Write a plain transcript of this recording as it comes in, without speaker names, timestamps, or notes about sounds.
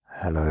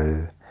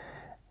Hello,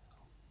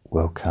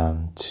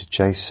 welcome to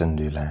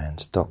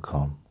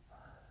jasonnewland.com.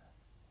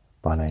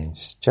 My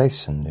name's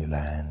Jason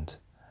Newland.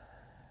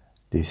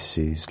 This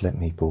is Let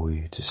Me Bore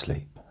You to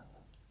Sleep.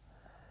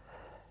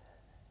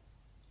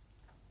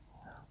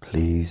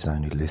 Please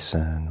only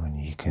listen when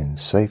you can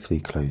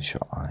safely close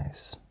your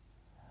eyes.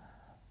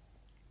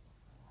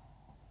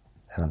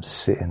 And I'm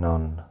sitting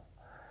on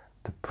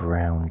the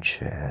brown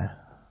chair,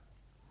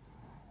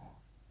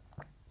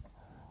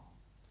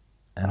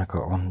 and I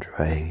got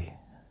Andre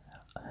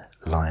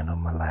lying on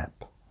my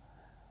lap.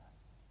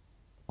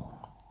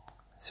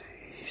 So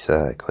he's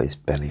got his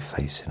belly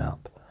facing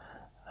up.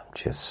 I'm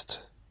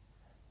just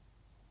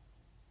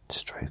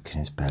stroking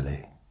his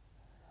belly.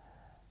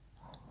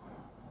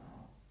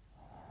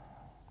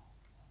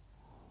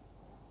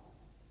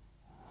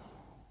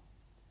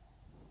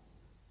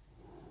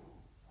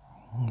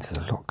 He's a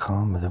lot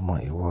calmer than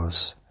what he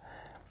was.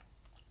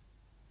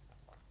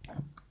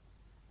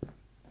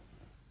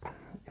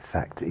 In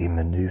fact, he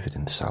manoeuvred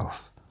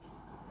himself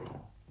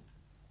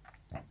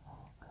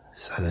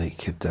so that I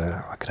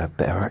could have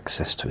better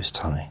access to his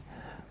tummy,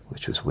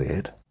 which was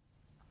weird.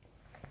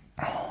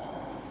 You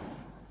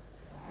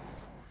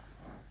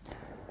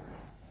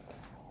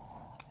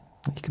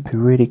can be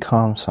really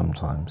calm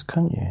sometimes,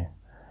 can't you?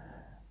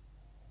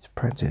 He's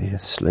practically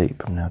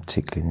asleep. I'm now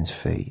tickling his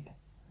feet,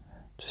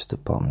 just the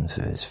bottoms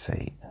of his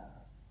feet.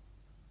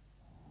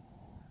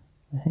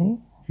 Hey,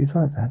 you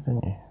like that,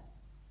 don't you?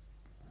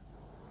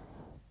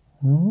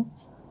 You're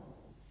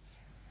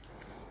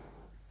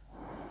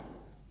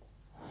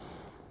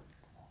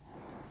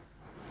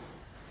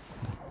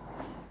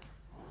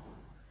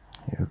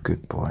a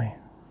good boy.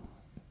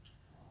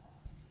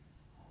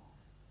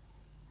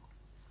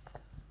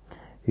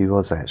 He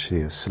was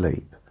actually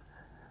asleep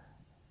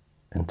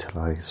until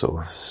I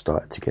sort of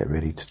started to get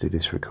ready to do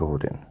this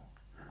recording.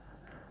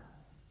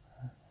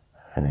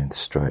 And then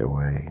straight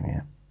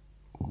away,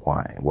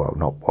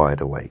 not wide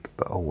awake,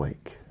 but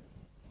awake.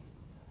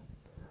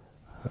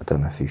 I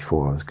don't know if he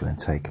thought I was going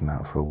to take him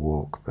out for a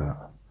walk,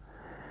 but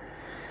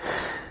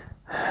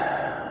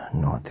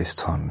not at this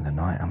time of the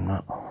night, I'm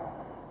not.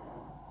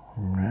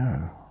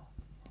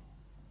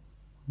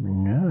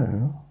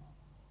 No.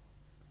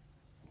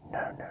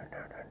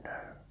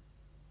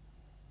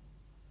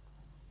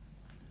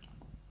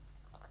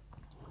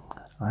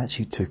 I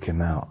actually took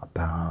him out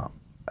about,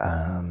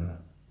 I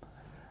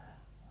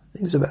think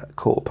it was about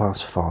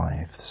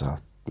 5:15, so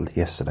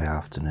yesterday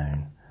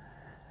afternoon.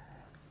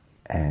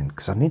 And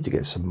because I need to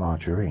get some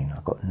margarine.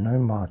 I've got no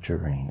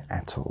margarine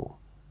at all,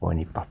 or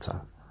any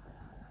butter.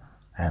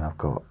 And I've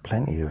got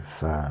plenty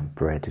of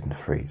bread in the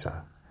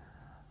freezer.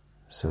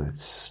 So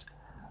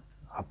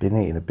I've been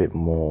eating a bit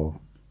more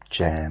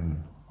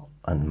jam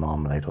and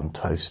marmalade on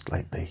toast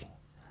lately.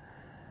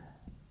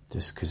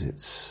 Just because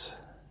it's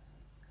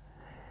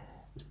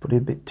probably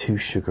a bit too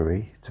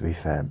sugary, to be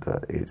fair,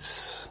 but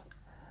it's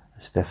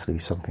definitely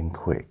something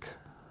quick.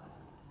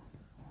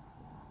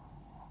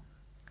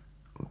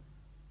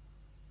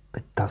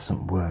 It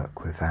doesn't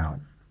work without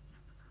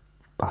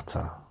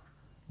butter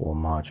or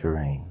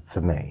margarine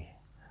for me.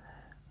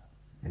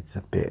 It's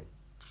a bit.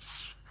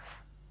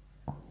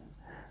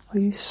 What are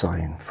you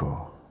sighing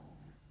for?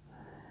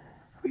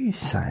 What are you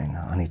saying?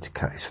 I need to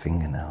cut his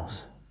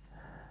fingernails.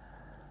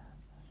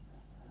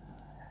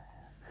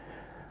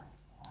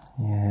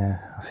 Yeah,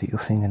 I think your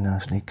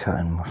fingernails need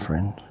cutting, my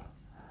friend.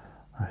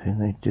 I think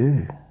they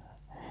do.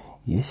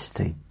 Yes,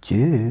 they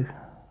do.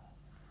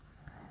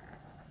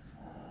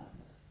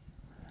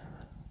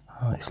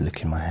 Oh, it's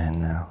licking my hand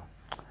now.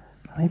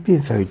 I've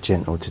been very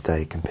gentle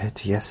today compared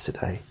to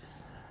yesterday.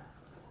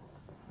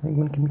 You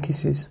want to give me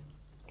kisses?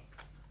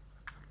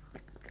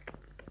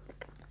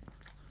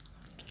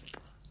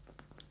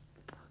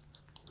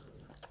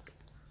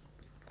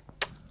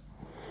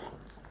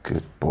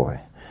 Good boy.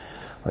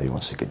 Oh, he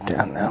wants to get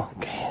down now.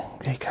 Okay,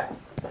 there you go.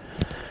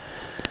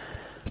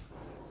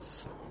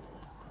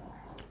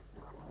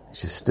 He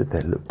just stood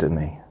there, looked at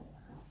me.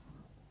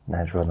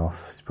 Now he's run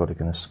off. He's probably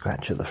going to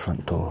scratch at the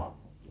front door.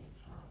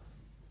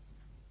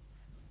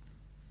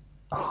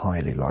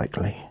 Highly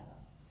likely.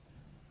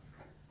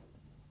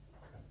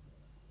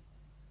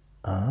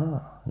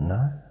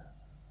 No.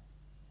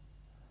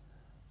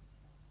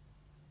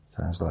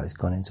 Sounds like he's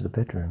gone into the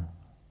bedroom.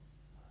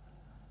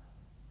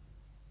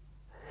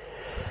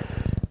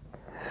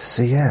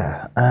 So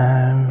yeah,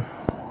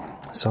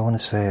 so I want to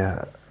say,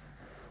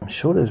 I'm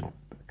sure there's a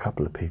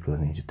couple of people I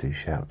need to do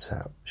shout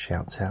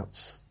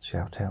outs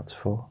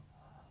for.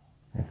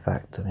 In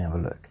fact, let me have a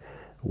look.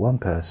 One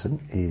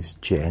person is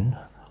Jen.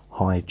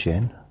 Hi,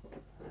 Jen.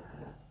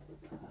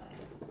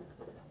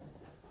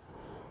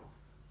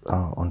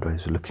 Oh,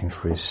 Andre's looking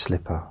for his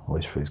slipper, or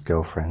it's for his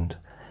girlfriend.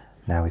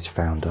 Now he's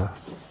found her.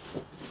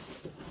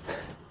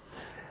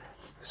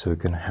 So we're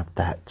going to have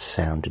that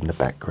sound in the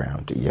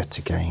background yet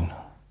again.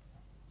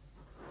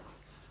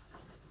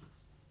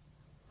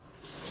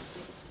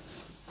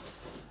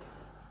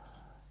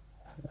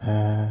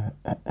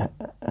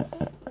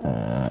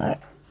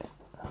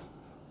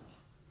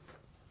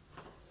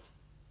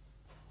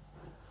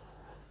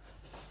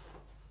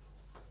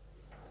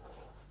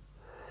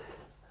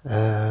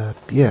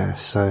 Yeah,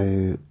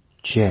 so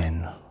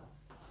Jen.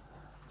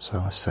 So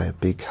I say a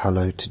big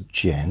hello to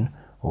Jen,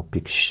 or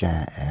big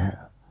shout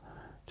out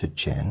to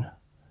Jen.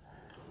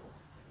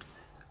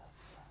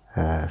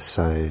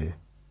 So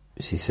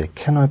she said,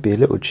 can I be a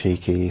little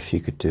cheeky if you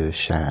could do a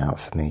shout out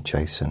for me,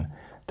 Jason?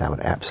 That would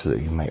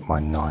absolutely make my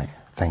night.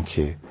 Thank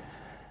you.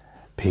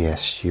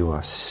 P.S. You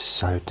are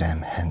so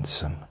damn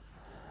handsome.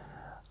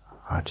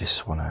 I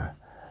just want to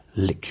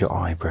lick your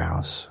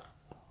eyebrows.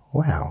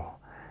 Wow.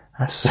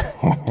 That's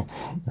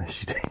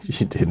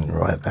she didn't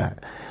write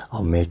that.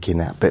 I'm making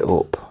that bit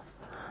up.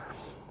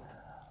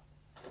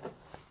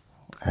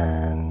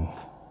 And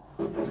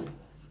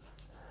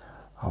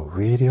oh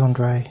really,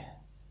 Andre?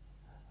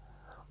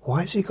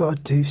 Why has he got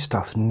to do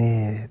stuff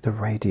near the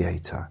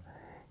radiator?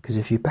 Because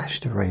if you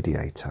bash the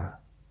radiator,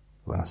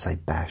 when I say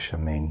bash, I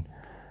mean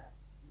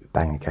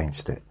bang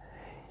against it.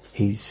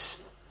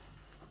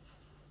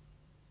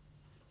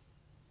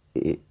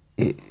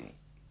 It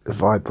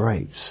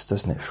vibrates,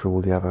 doesn't it, through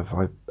all the other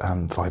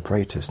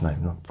vibrators? No,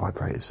 not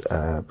vibrators,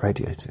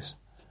 radiators.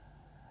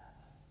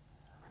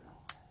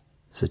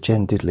 So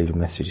Jen did leave a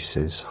message. She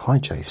says, hi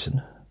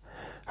Jason,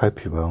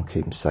 hope you're well and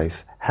keep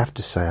safe. Have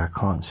to say I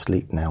can't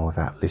sleep now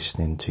without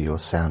listening to your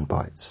sound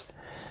bites.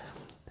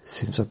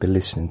 Since I've been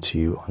listening to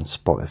you on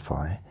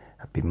Spotify,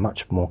 I've been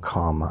much more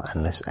calmer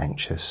and less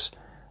anxious.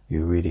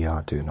 You really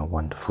are doing a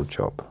wonderful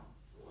job.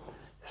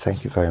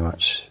 Thank you very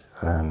much.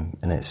 And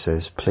it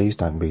says, please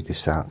don't read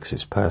this out because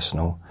it's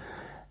personal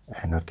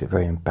and I'd get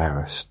very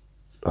embarrassed.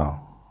 Oh,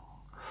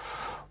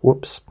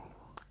 whoops.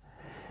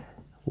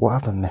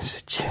 What other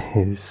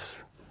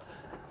messages?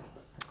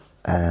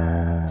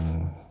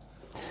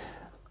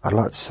 I'd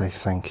like to say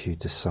thank you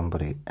to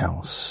somebody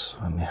else.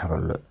 Let me have a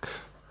look.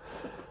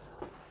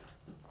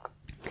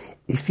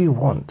 If you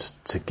want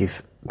to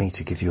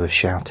give you a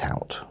shout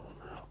out,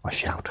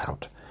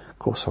 of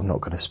course I'm not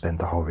going to spend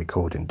the whole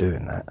recording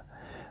doing that.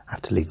 I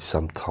have to leave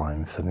some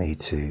time for me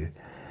to,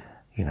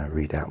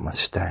 read out my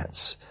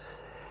stats.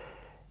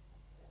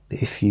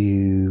 But if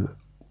you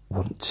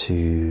want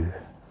to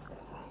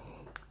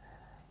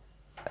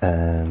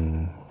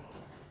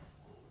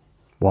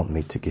want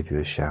me to give you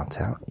a shout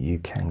out, you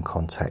can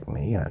contact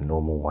me,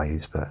 normal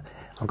ways, but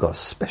I've got a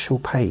special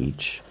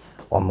page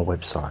on my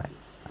website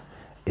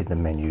in the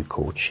menu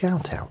called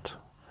Shout Out.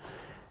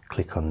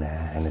 Click on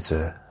there and there's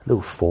a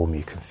little form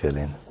you can fill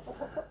in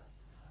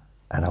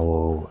and I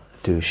will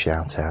do a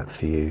shout out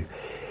for you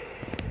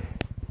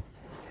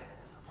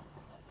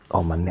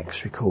on my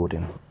next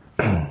recording.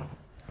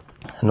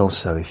 And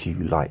also if you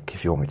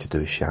want me to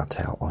do a shout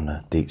out on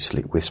a deep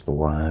sleep whisper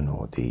one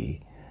or the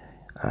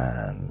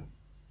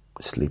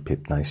sleep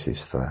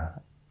hypnosis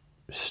for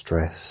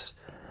stress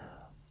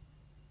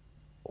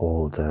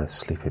or the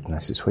sleep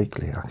hypnosis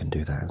weekly, I can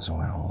do that as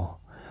well.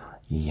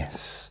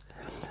 Yes.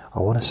 I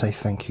want to say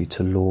thank you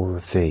to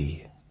Laura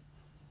V.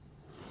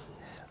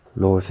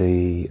 Laura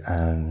V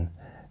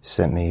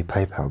sent me a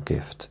PayPal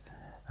gift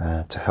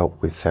to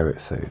help with ferret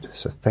food.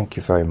 So thank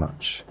you very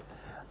much.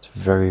 It's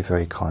very,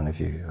 very kind of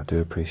you. I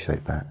do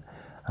appreciate that.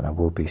 And I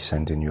will be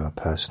sending you a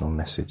personal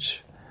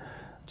message.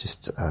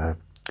 Just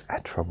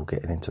had trouble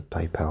getting into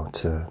PayPal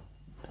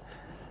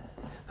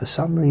for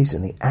some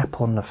reason the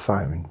app on the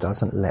phone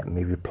doesn't let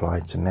me reply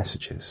to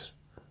messages.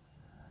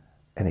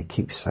 And it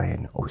keeps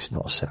saying, oh, it's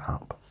not set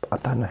up. I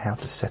don't know how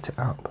to set it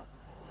up.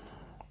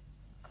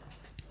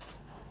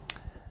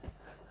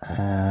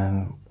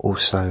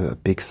 Also a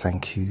big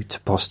thank you to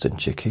Boston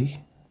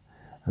Chicky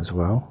as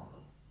well.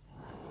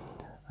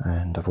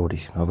 And I've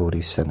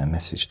already sent a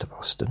message to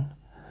Boston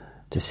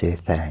to say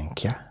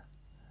thank you.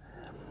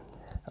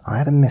 I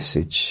had a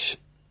message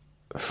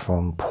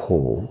from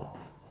Paul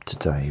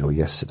today or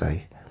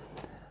yesterday.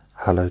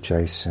 Hello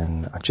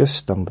Jason, I just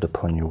stumbled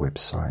upon your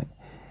website.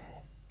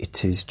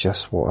 It is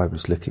just what I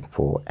was looking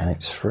for and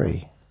it's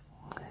free.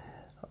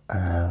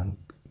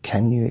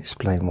 Can you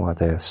explain why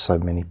there are so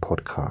many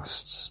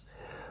podcasts?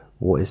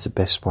 What is the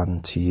best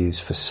one to use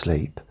for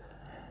sleep?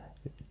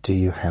 Do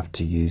you have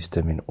to use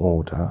them in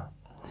order?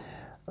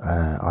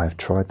 I've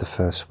tried the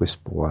first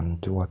whisper one.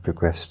 Do I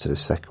progress to the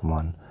second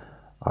one?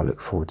 I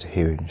look forward to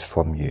hearing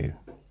from you.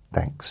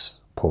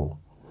 Thanks, Paul.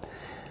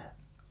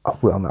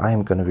 I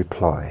am going to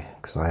reply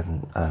because I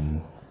haven't.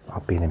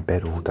 I've been in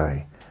bed all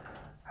day.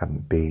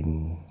 Haven't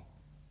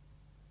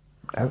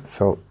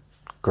felt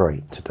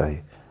great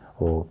today,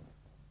 or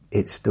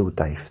it's still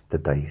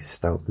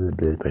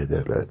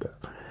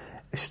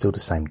it's still the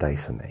same day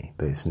for me,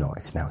 but it's not.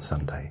 It's now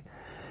Sunday.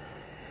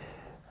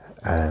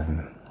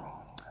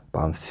 But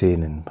I'm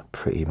feeling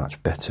pretty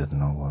much better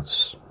than I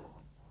was.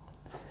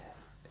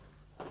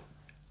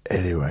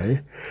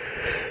 Anyway,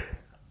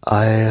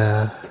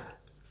 I'll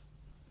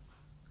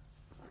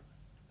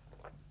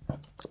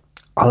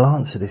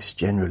answer this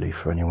generally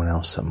for anyone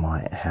else that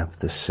might have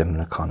the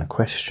similar kind of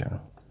question.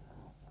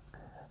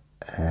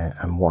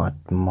 And what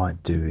I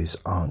might do is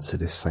answer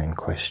this same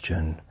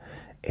question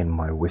in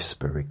my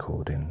whisper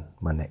recording,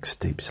 my next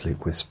deep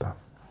sleep whisper.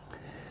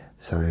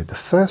 So the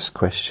first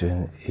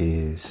question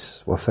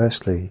is, well,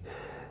 firstly,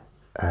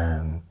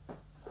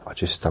 I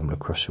just stumbled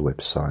across your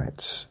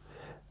website.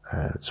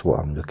 It's what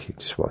I'm looking,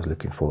 just what I was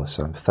looking for.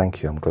 So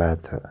thank you. I'm glad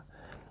that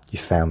you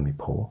found me,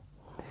 Paul.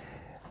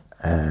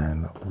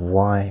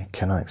 Why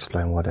can I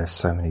explain why there's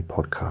so many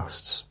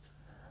podcasts?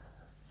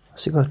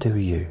 What's it got to do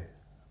with you?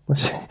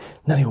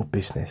 None of your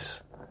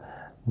business.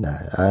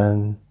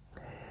 No.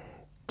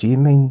 Do you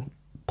mean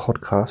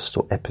podcasts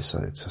or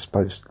episodes? I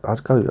suppose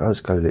I'd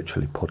go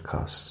literally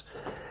podcasts.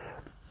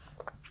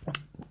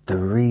 The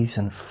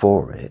reason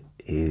for it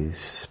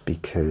is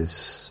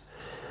because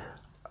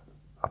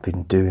I've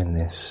been doing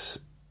this,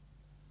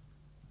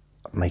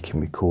 making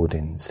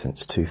recordings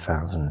since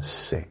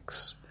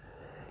 2006,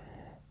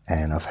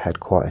 and I've had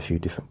quite a few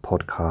different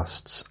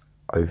podcasts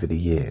over the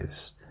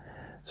years.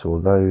 So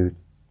although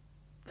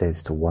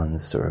there's the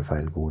ones that are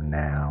available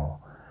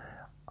now,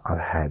 I've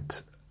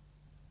had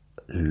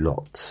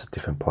lots of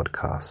different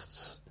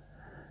podcasts.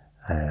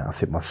 I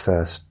think my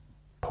first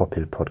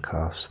popular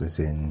podcast was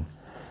in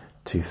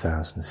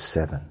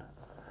 2007,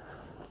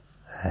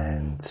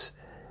 and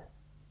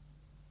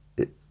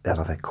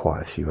I've had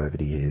quite a few over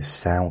the years.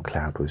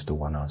 SoundCloud was the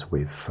one I was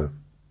with for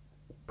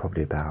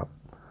probably about,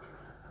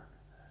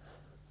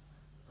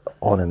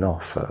 on and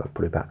off,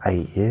 probably about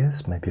 8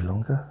 years, maybe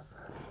longer.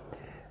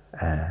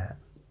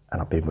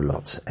 And I've been with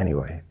lots.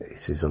 Anyway,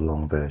 this is a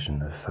long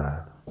version of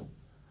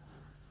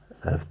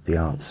the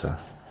answer.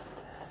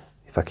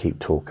 If I keep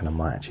talking, I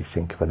might actually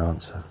think of an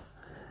answer.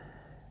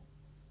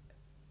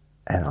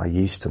 And I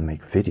used to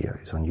make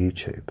videos on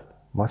YouTube.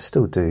 Well, I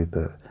still do,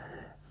 but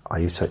I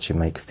used to actually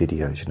make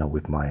videos,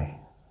 with my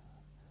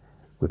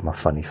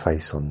funny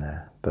face on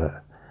there.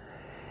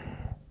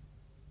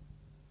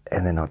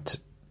 And then I'd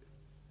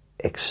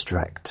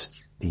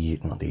extract the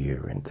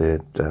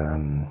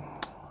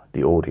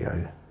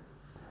audio,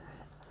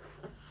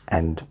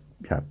 and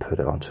put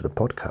it onto the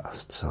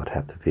podcast. So I'd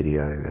have the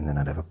video, and then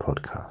I'd have a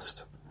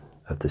podcast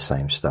of the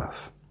same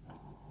stuff.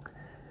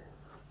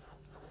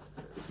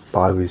 But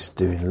I was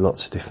doing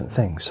lots of different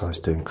things. So I was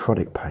doing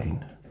chronic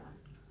pain.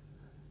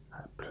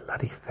 That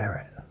bloody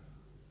ferret.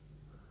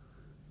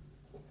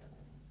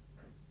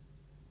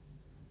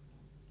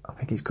 I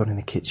think he's gone in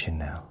the kitchen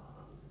now.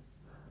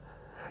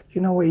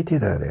 You know what he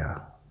did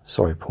earlier?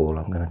 Sorry, Paul,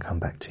 I'm going to come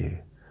back to you.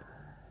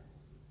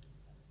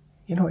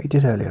 You know what he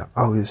did earlier?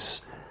 I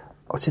was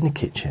in the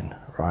kitchen,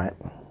 right?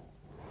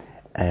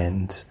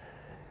 And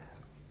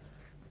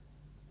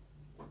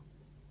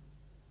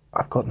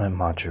I've got no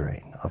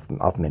margarine.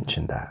 I've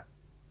mentioned that.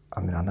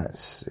 I mean, I know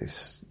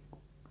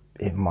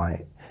it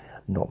might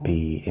not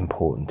be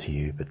important to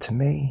you, but to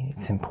me,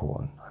 it's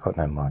important. I've got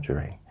no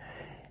margarine.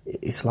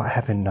 It's like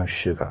having no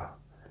sugar.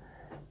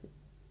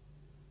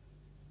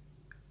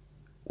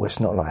 Well, it's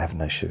not like having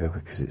no sugar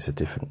because it's a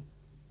different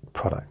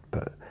product,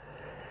 but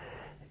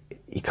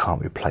you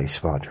can't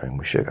replace margarine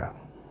with sugar.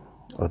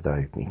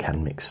 Although you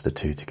can mix the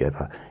two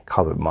together.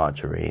 Can't put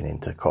margarine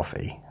into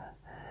coffee,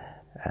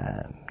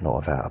 not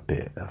without a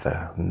bit of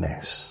a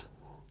mess.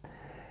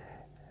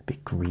 A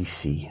bit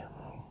greasy.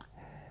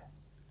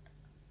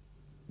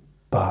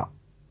 But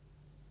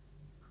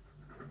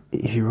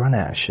if you run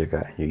out of sugar,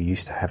 and you're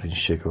used to having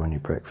sugar on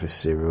your breakfast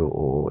cereal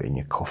or in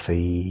your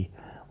coffee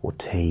or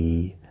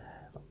tea.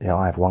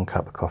 I have 1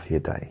 cup of coffee a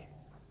day.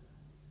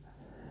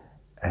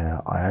 And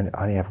I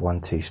only have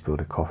 1 teaspoon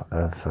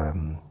of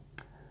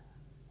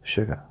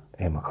sugar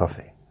in my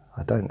coffee.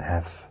 I don't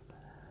have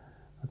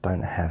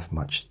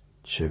much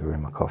sugar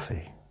in my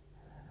coffee,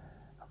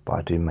 but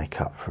I do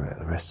make up for it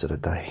the rest of the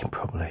day,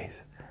 probably.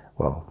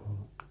 Well,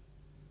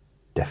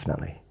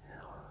 definitely.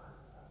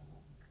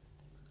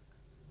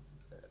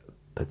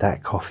 But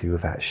that coffee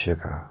without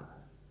sugar,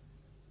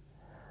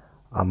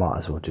 I might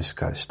as well just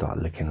go start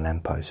licking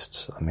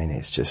lampposts. I mean,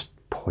 it's just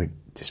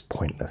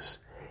pointless.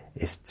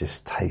 It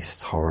just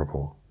tastes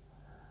horrible.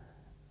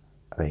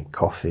 I mean,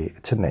 coffee,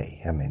 to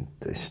me,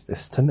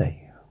 this to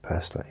me,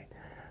 personally,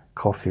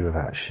 coffee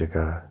without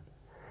sugar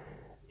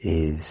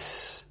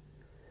is,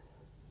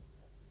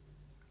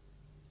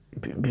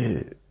 it's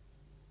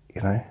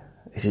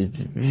just,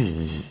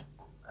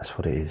 that's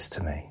what it is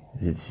to me.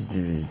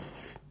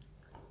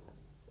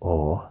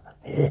 Or,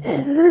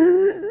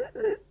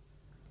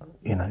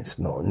 it's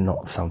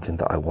not something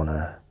that I want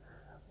to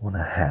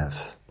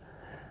have,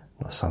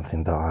 not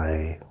something that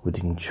I would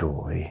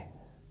enjoy.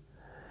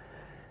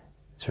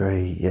 It's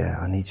very,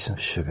 I need some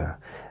sugar.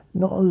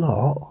 Not a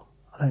lot.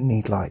 I don't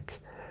need like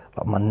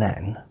my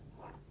nan,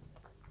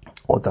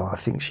 although I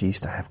think she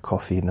used to have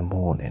coffee in the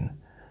morning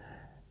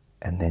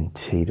and then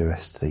tea the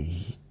rest of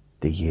the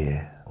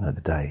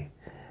day.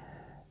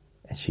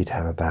 And she'd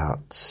have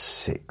about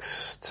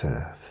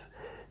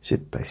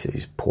she'd basically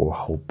just pour a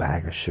whole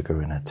bag of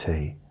sugar in her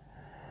tea.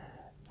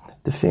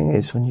 The thing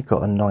is, when you've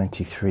got a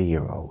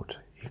 93-year-old,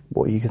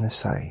 what are you going to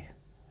say?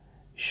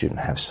 You shouldn't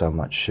have so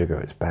much sugar,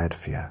 it's bad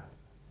for you.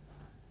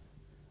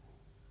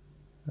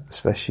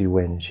 Especially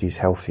when she's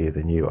healthier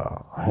than you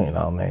are,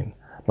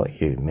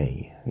 Not you,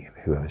 me,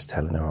 whoever's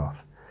telling her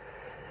off.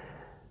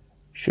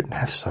 You shouldn't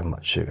have so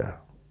much sugar.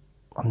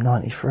 I'm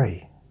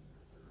 93.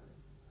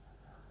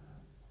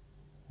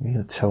 You're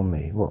going to tell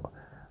me what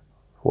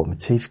my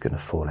teeth are going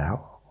to fall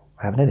out?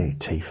 I haven't had any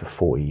tea for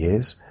 40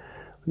 years.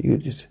 You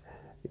just,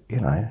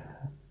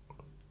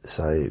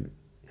 so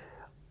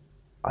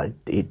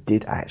it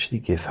did actually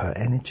give her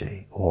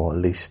energy, or at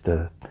least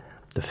the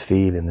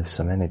feeling of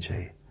some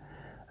energy.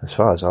 As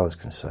far as I was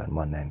concerned,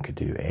 my nan could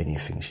do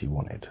anything she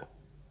wanted,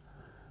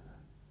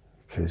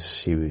 because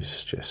she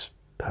was just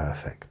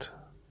perfect.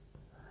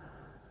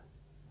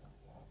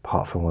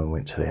 Apart from when we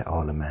went to the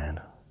Isle of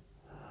Man.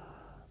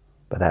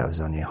 But that was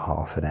only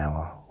half an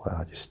hour where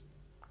I just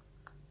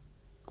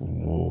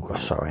got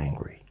so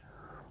angry.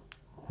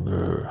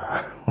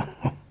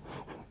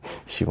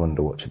 She wanted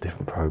to watch a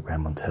different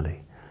programme on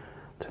telly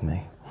to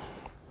me.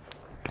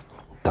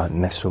 Don't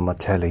mess with my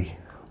telly.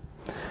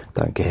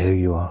 Don't care who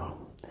you are.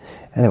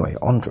 Anyway,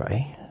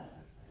 Andre.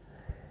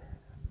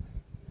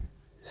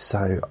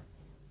 So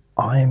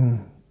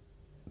I'm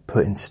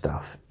putting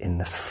stuff in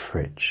the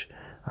fridge,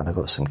 and I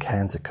got some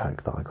cans of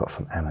Coke that I got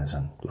from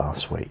Amazon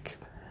last week,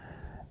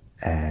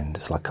 and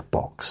it's like a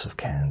box of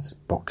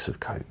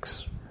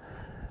Cokes,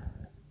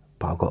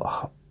 but I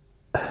got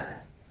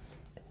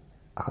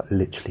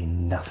literally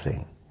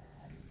nothing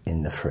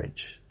in the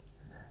fridge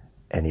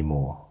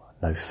anymore.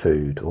 No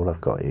food. All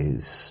I've got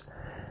is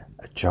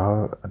a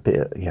jar,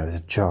 there's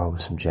a jar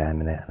with some jam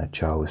in it and a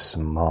jar with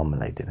some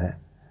marmalade in it,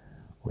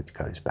 which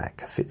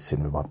fits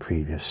in with my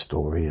previous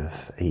story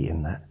of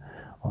eating that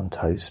on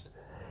toast.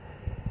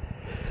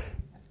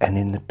 And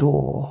in the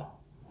door,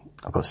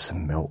 I've got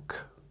some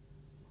milk.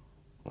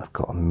 I've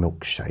got a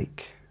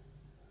milkshake,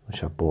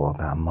 which I bought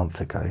about a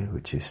month ago,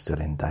 which is still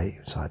in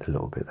date, so I had a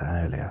little bit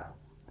earlier.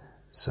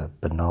 It's a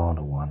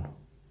banana one.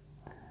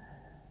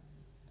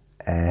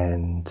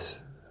 And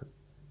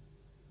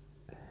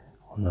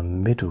on the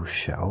middle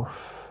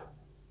shelf,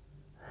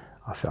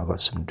 I think I've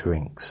got some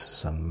drinks,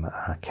 some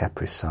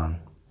Capri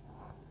Sun.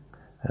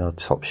 And on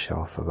the top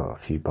shelf, I've got a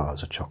few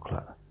bars of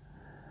chocolate.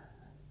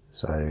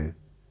 So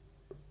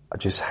I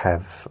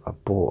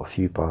bought a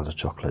few bars of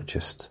chocolate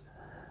just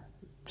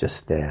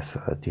there for,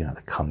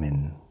 the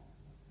coming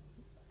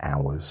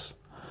hours.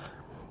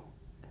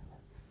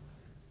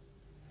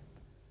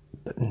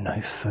 But no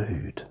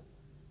food.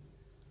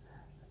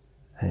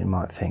 And you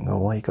might think, oh,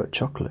 why you got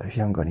chocolate? If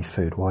you haven't got any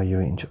food, why are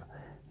you eating chocolate?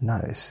 No,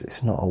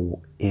 it's not a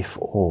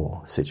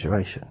if-or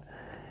situation.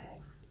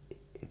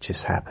 It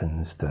just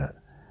happens that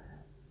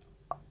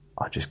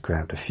I just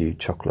grabbed a few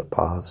chocolate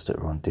bars that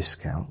were on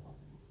discount,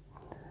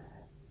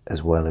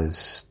 as well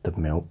as the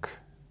milk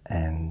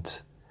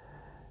and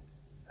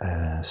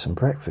some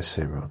breakfast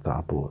cereal that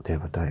I bought the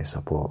other day.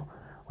 So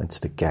went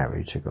to the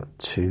garage, I got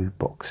 2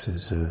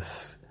 boxes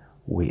of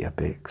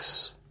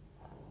Weetabix.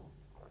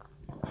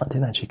 I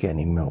didn't actually get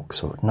any milk,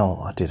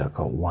 I did, I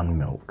got 1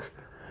 milk.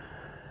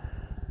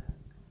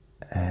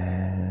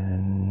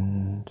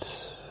 And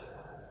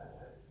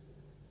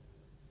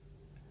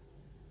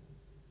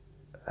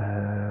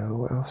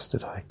what else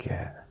did I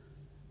get?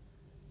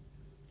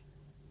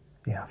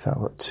 Yeah, I think I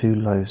got 2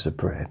 loaves of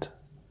bread,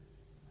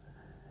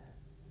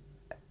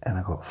 and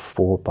I got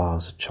 4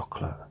 bars of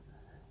chocolate,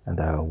 and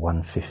they were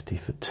 $1.50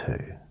 for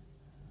 2.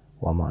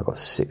 Well, I might have got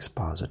 6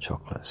 bars of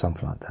chocolate,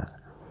 something like that.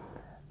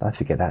 Don't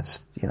forget,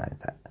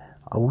 that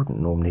I wouldn't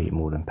normally eat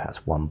more than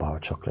perhaps 1 bar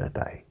of chocolate a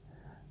day.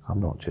 I'm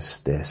not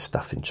just there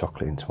stuffing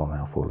chocolate into my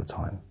mouth all the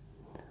time.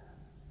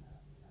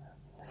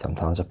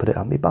 Sometimes I put it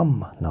up my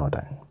bum. No, I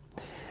don't.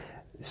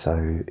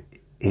 So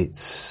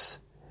it's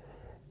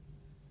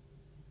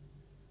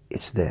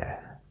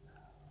there.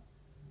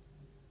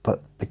 But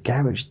the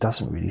garage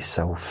doesn't really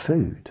sell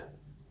food.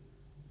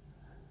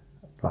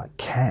 Like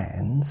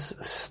cans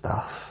of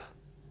stuff.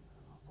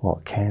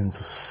 Like cans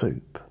of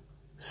soup.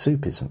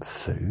 Soup isn't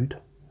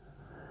food.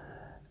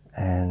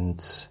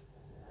 And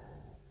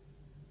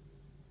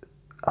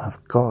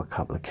I've got a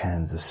couple of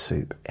cans of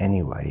soup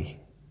anyway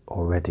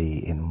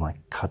already in my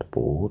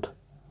cupboard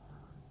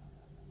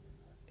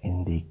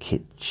in the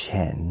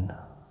kitchen,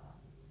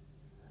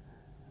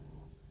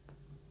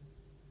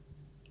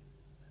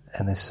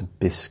 and there's some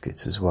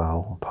biscuits as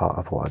well, part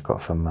of what I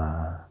got from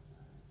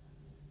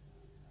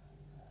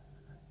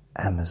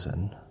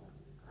Amazon.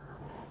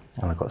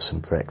 And I got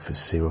some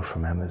breakfast cereal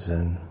from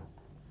Amazon,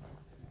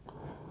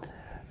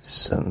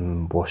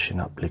 some washing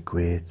up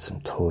liquid,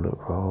 some toilet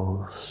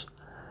rolls,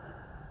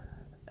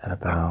 and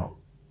about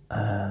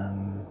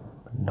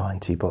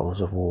 90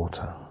 bottles of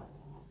water.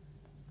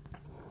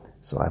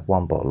 So I have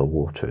 1 bottle of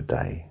water a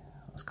day.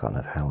 That's kind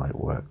of how it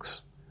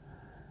works.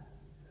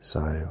 So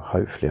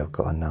hopefully I've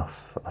got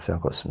enough. I think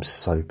I've got some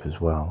soap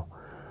as well.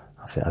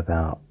 I think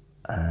about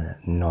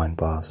 9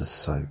 bars of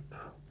soap.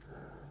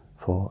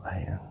 4,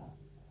 8,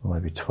 or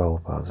maybe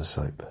 12 bars of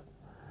soap.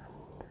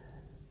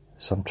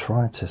 So I'm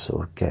trying to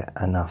sort of get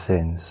enough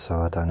in so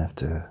I don't have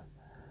to.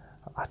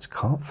 I just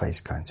can't face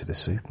going to the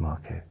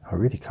supermarket. I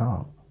really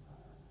can't.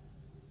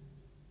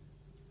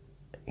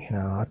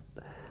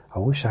 I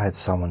wish I had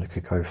someone who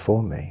could go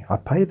for me.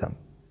 I'd pay them.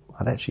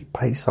 I'd actually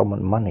pay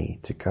someone money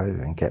to go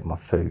and get my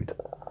food.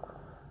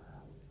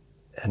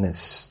 And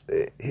it's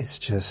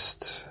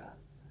just,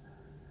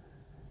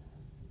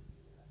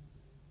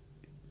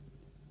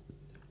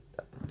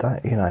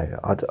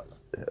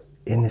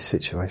 in this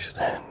situation,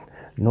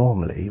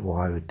 normally what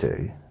I would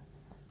do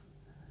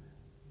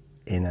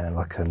in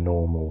like a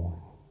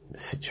normal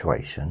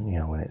situation, you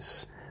know, when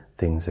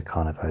things are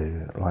kind of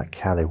like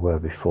how they were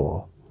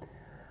before,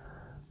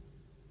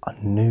 I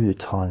knew the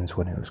times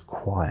when it was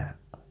quiet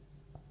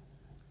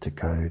to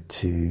go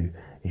to,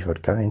 either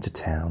I'd go into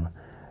town,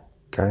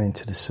 go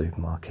into the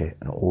supermarket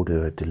and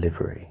order a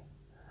delivery.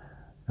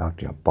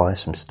 I'd buy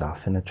some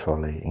stuff in a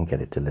trolley and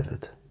get it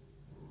delivered.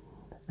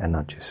 And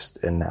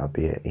that would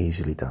be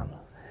easily done.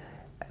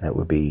 And it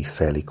would be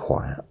fairly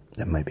quiet.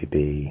 There might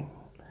be,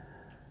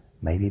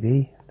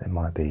 there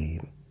might be,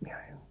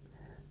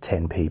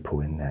 10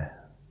 people in there.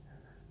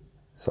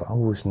 So I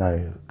always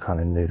knew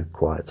the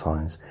quiet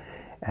times.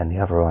 And the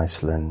other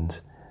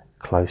Iceland,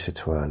 closer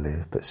to where I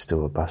live, but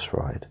still a bus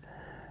ride,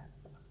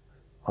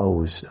 I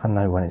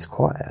know when it's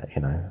quiet,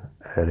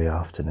 early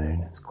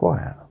afternoon, it's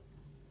quiet.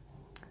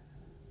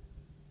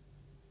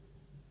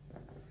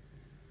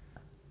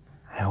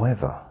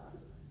 However,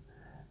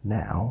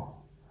 now,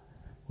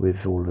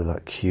 with all the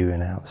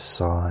queuing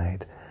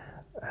outside,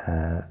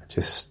 it's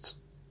just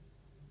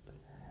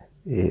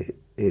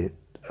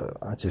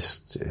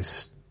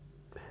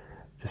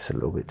a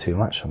little bit too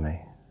much for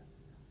me.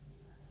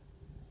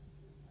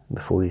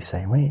 Before you're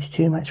saying, well, it's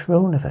too much for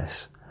all of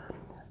us.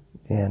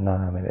 Yeah, no,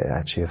 I mean, it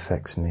actually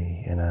affects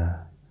me it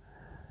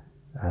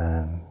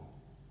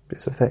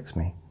affects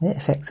me. It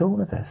affects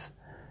all of us.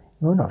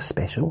 You're not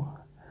special.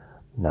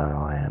 No,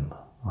 I am.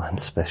 I'm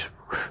special.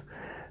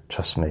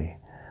 Trust me,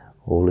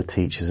 all the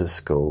teachers at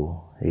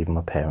school, even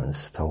my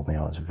parents, told me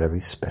I was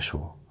very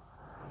special.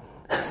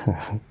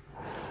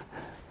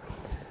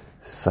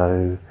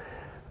 So,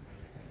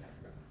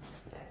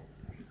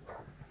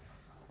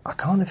 I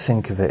kind of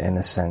think of it in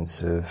a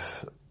sense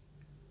of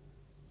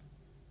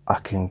I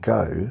can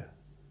go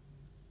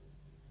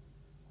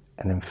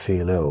and then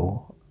feel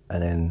ill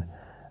and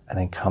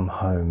then come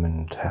home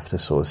and have to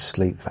sort of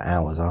sleep for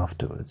hours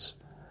afterwards,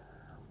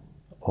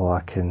 or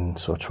I can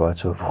sort of try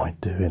to avoid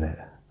doing it.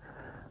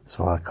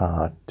 So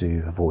I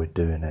do avoid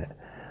doing it,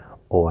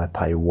 or I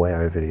pay way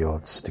over the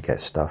odds to get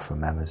stuff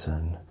from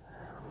Amazon.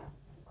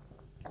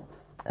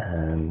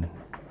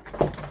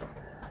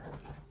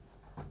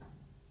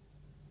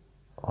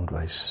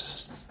 Andre,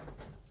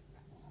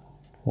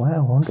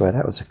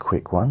 that was a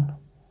quick one.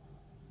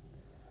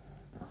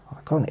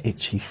 I got an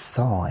itchy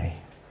thigh.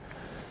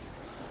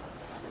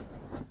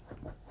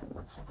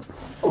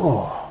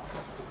 Oh,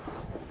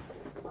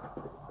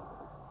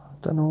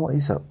 don't know what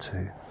he's up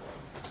to.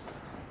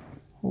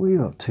 What are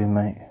you up to,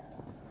 mate?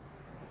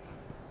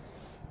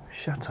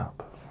 Shut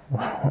up.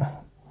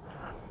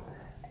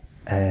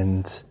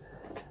 And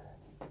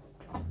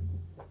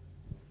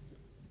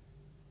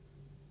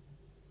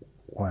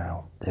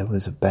wow, there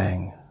was a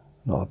bang,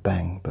 not a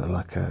bang, but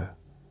like a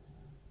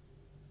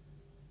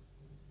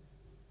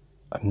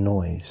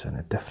noise, and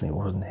it definitely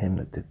wasn't him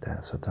that did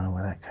that, so I don't know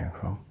where that came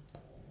from.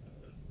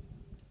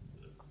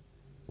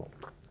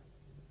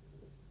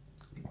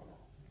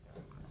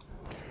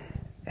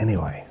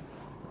 Anyway,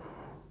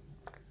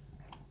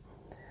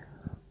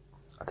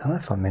 I don't know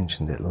if I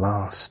mentioned it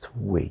last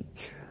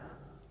week.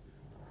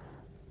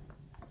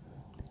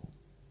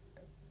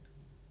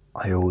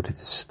 I ordered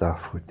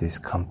stuff with this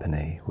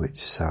company which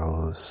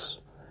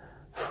sells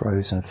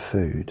frozen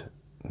food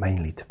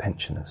mainly to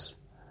pensioners.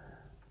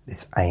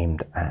 It's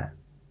aimed at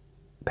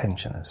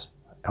pensioners,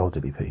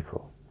 elderly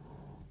people.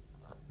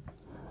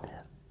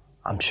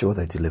 I'm sure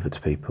they deliver to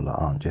people that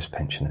aren't just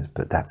pensioners,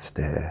 but that's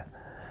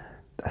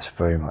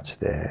very much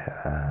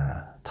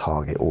their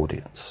target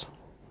audience.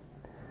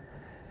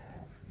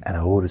 And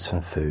I ordered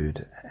some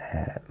food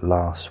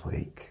last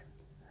week,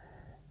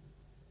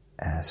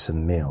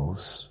 some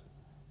meals.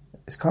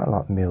 It's kind of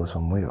like Meals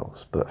on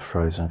Wheels, but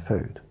frozen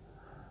food.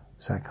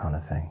 It's that kind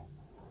of thing.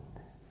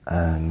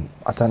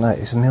 I don't know,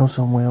 is Meals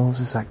on Wheels,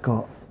 is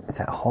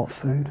that hot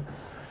food?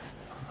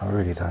 I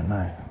really don't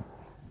know.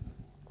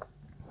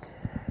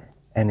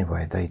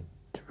 Anyway, they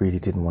really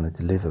didn't want to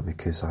deliver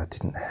because I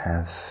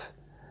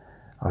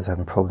was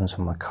having problems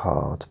with my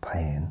card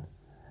paying,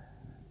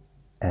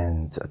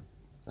 and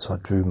so I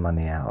drew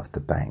money out of the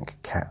bank,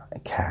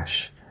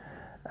 cash,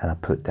 and I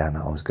put down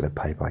that I was going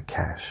to pay by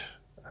cash,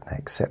 and they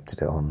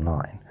accepted it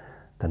online.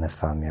 Then they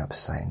phoned me up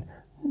saying,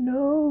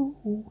 no,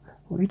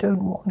 we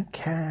don't want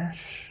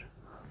cash.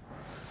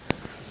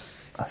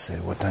 I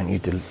said, well, don't you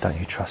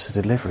trust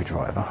the delivery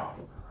driver?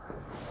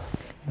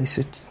 They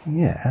said,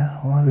 yeah,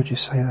 why would you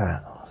say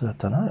that? I said, I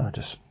don't know,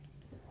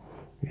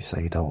 you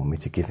say you don't want me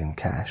to give him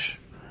cash.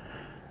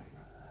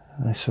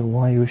 And they said,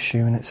 why are you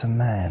assuming it's a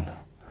man?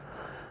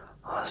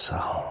 I said,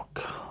 oh,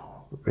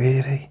 God,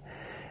 really?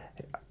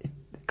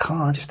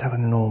 Can't I just have a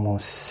normal,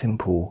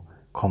 simple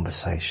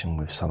conversation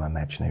with some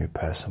imaginary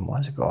person? Why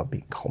has it got to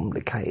be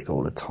complicated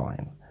all the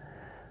time?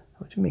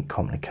 What do you mean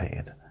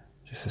complicated?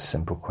 Just a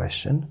simple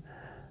question.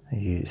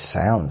 It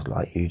sounds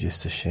like you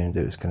just assumed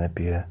it was going to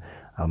be a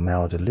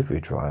male delivery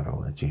driver.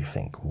 Or do you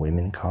think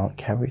women can't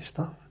carry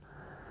stuff?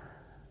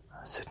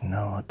 I said, no,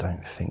 I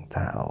don't think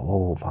that at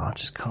all, but I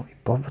just can't be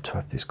bothered to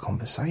have this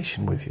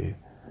conversation with you.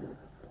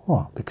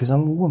 What? Because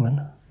I'm a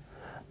woman?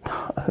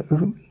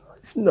 No,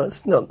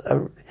 it's not.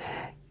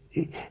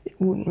 It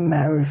wouldn't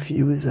matter if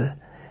you was an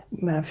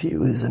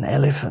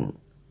elephant.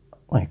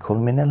 Well, you're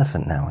calling me an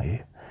elephant now, are you?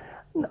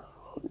 No,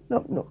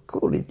 I'm not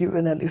calling you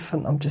an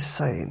elephant. I'm just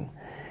saying.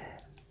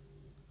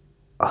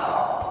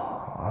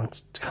 I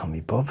can't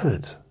be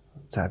bothered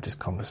to have this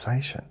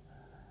conversation.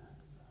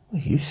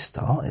 Well, you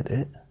started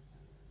it.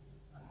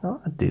 No,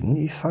 I didn't.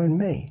 You phoned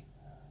me.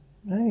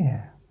 Oh,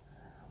 yeah.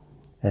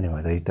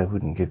 Anyway, they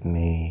wouldn't give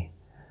me...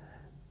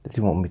 They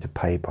didn't want me to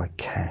pay by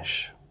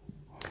cash.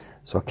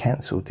 So I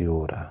cancelled the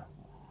order.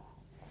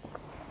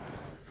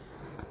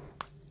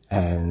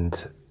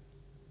 And,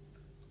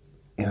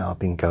 I've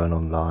been going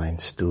online,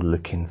 still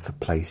looking for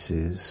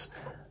places.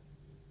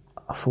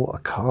 I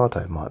thought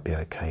Ocado might be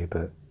okay,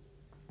 but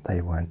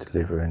they weren't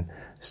delivering.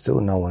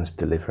 Still no one's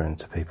delivering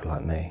to people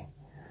like me.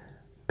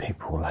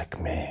 People like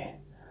me.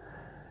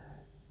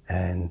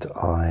 And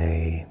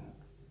I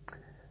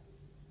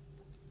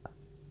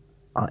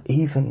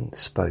even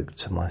spoke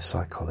to my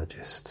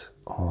psychologist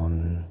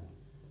on,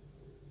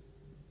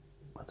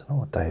 I don't know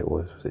what day it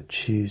was it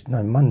Tuesday?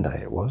 No,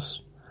 Monday it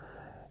was.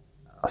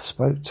 I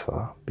spoke to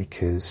her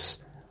because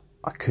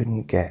I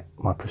couldn't get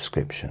my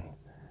prescription,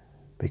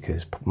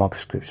 because my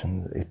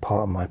prescription,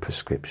 part of my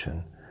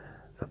prescription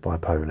for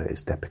bipolar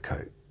is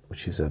Depakote,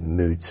 which is a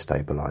mood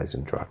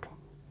stabilising drug.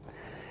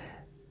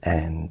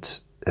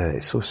 And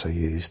it's also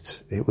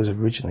used, it was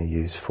originally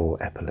used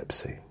for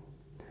epilepsy,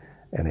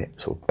 and it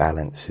sort of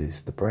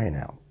balances the brain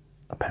out,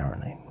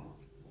 apparently.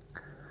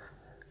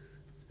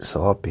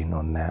 So I've been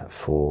on that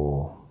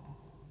for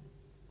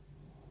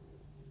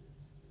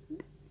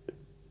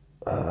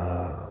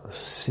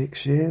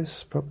 6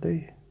 years,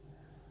 probably.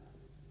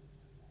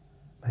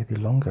 Maybe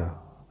longer.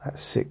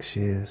 That's 6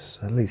 years,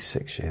 at least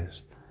 6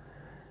 years.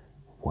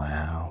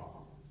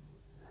 Wow.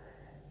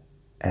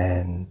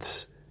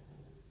 And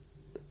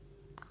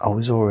I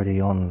was already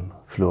on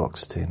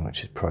fluoxetine,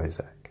 which is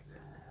Prozac.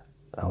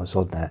 I was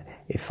on that.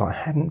 If I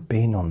hadn't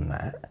been on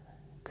that,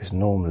 because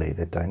normally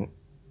they don't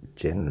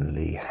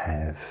generally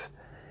have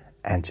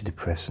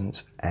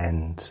antidepressants,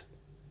 and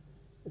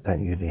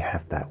don't usually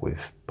have that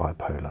with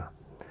bipolar,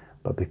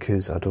 but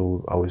because I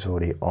was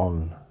already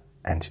on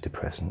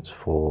antidepressants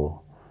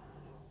for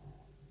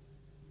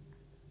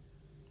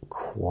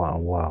quite a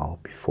while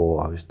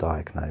before I was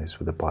diagnosed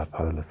with a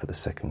bipolar for the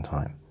second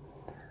time,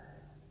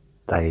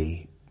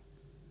 they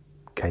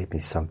gave me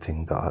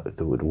something that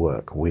would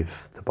work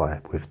with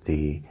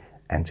the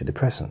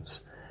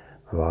antidepressants,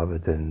 rather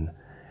than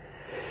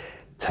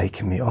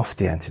taking me off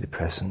the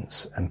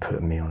antidepressants and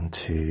putting me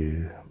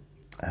onto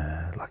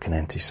like an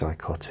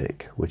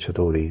antipsychotic, which I'd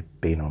already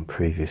been on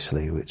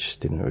previously, which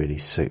didn't really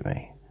suit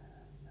me.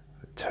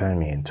 It turned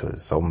me into a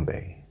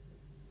zombie.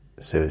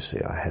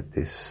 Seriously, I had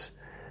this...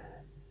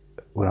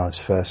 When I was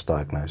first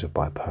diagnosed with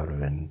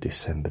bipolar in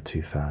December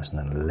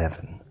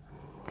 2011,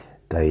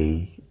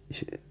 the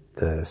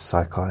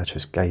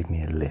psychiatrist gave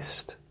me a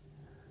list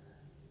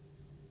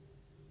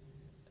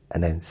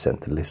and then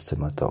sent the list to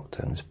my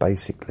doctor, and it's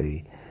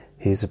basically,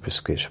 here's a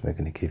prescription we're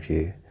going to give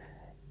you.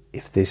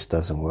 If this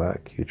doesn't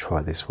work, you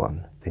try this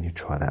one, then you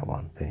try that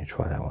one, then you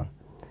try that one,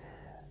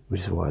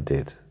 which is what I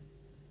did.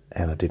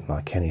 And I didn't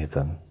like any of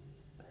them.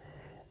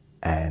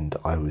 And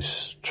I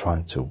was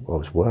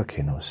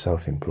working, I was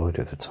self-employed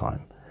at the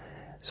time,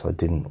 so I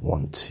didn't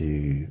want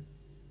to,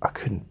 I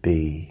couldn't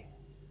be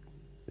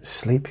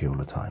sleepy all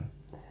the time.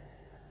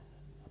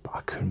 But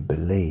I couldn't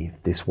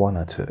believe this one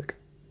I took,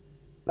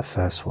 the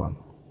first one.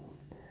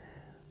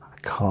 I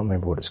can't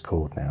remember what it's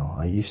called now.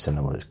 I used to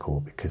know what it's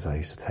called because I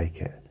used to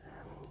take it.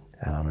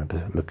 And I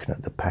remember looking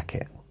at the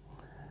packet,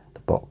 the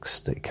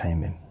box that it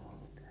came in.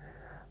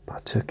 But I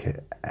took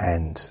it,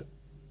 and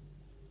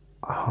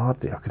I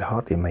could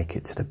hardly make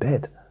it to the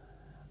bed.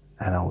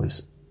 And I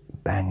was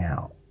bang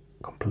out,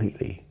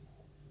 completely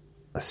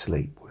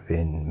asleep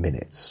within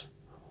minutes.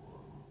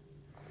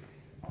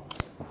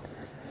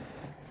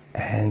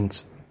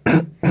 And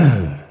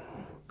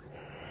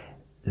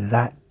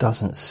that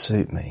doesn't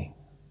suit me.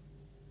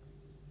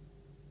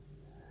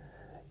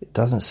 It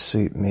doesn't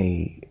suit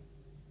me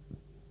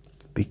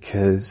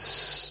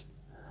because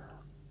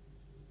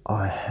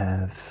I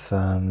have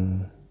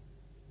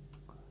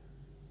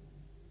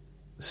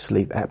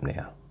sleep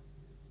apnea.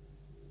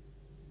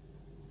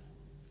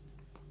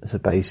 So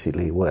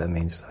basically what it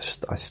means is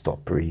I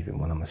stop breathing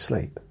when I'm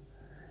asleep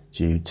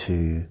due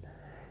to...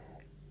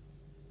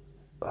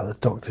 the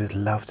doctors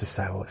love to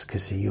say, it's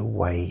because of your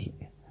weight.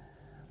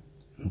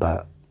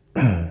 But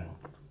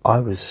I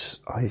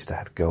used to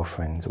have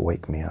girlfriends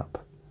wake me up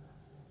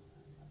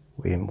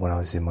when I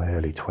was in my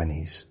early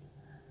 20s,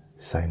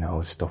 saying I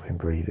was stopping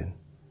breathing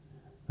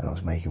and I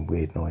was making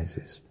weird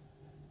noises.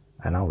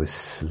 And I was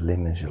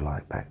slim as you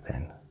like back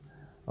then.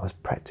 I was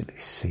practically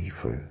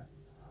see-through.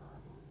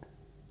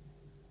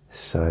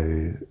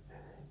 So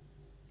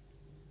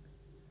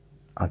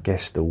I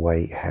guess the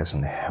weight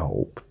hasn't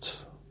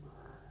helped,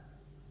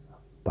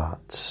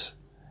 but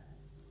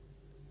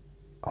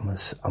I'm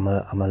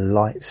a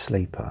light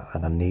sleeper,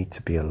 and I need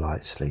to be a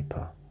light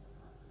sleeper.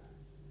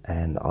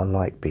 and I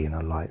like being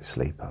a light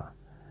sleeper.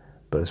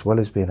 But as well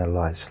as being a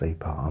light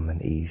sleeper, I'm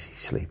an easy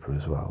sleeper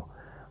as well.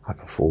 I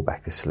can fall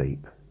back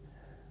asleep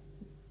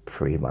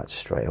pretty much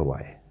straight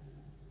away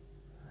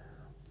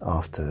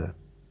after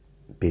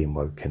being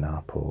woken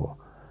up, or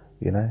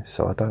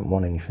so I don't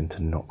want anything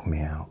to knock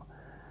me out.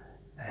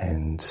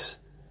 And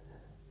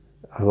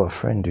I've got a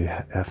friend who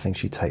I think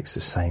she takes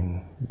the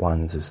same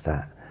ones as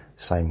that,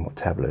 same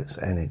tablets,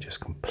 and it just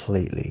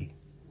completely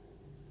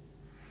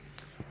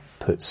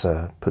puts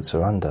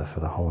her under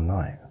for the whole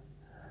night.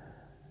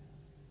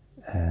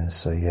 And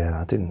so yeah,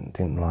 I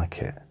didn't like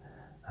it,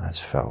 and I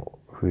just felt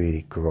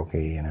really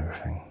groggy and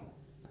everything.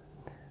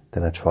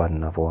 Then I tried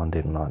another one,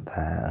 didn't like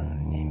that,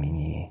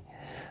 and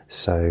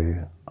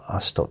so I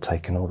stopped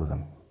taking all of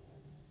them,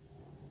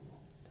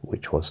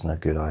 which wasn't a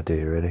good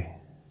idea really.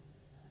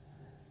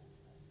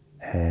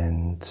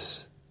 And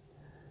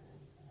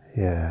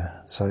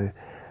yeah, so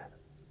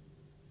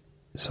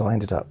I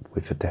ended up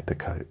with a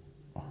Depakote.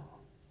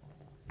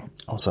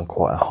 I was on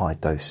quite a high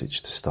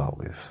dosage to start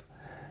with,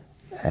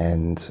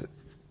 and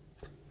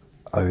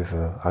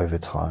over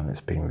time it's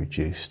been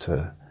reduced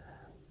to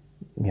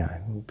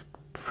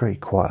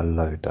quite a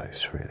low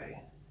dose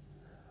really.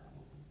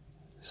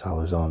 So I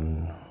was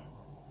on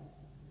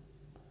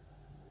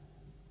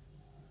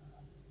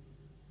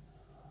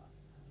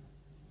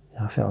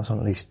I think I was on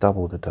at least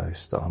double the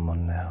dose that I'm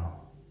on now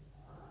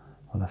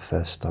when I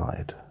first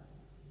started.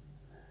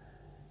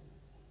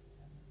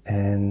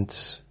 And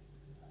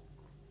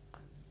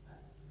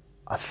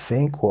I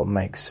think what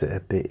makes it a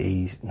bit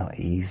not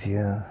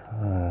easier,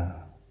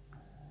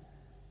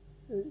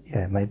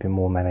 maybe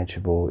more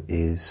manageable,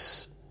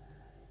 is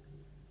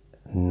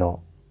not,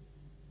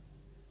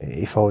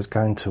 if I was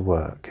going to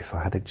work, if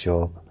I had a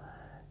job,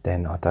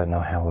 then I don't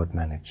know how I'd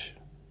manage.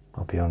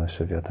 I'll be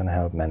honest with you, I don't know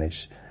how I'd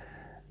manage.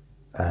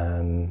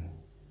 But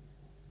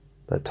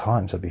at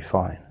times I'd be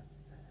fine,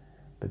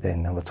 but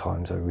then other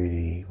times I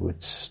really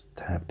would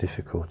have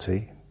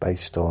difficulty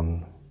based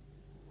on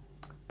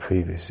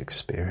previous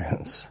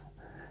experience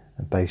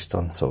and based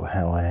on sort of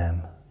how I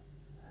am.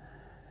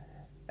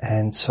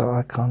 And so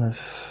I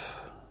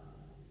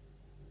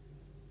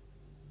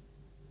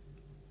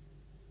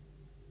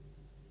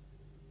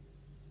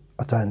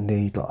don't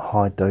need like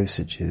high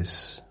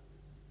dosages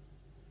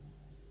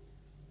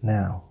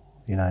now,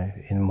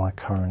 in my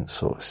current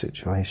sort of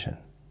situation.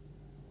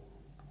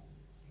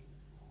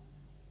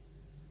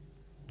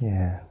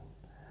 Yeah.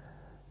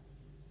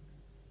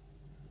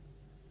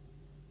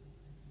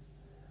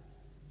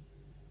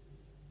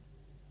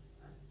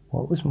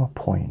 What was my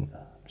point?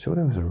 Sure,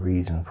 there was a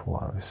reason for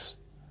what I was...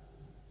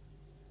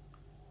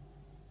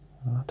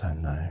 I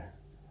don't know.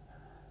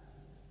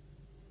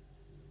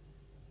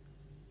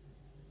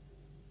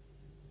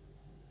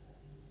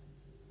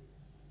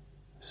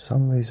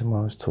 Some reason why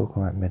I was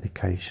talking about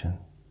medication.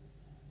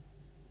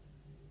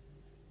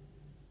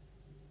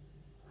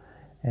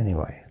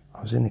 Anyway,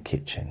 I was in the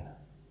kitchen.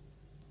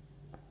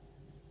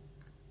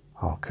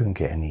 I couldn't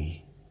get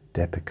any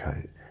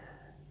Depakote,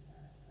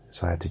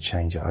 so I had to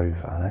change it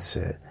over, and that's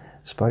it.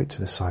 Spoke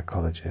to the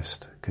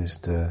psychologist, because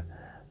the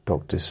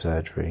doctor's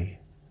surgery,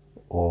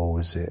 or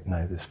was it,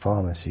 no, the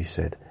pharmacy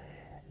said,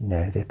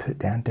 no, they put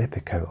down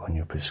Depakote on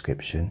your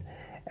prescription,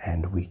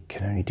 and we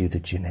can only do the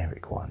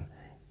generic one.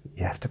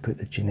 You have to put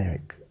the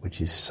generic, which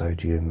is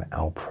sodium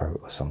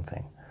alpro or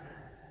something.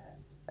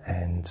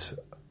 And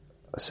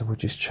I said, well,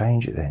 just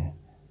change it then.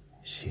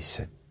 She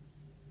said,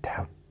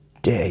 how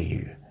dare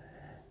you?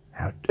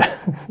 I'm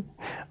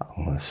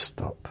going to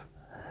stop.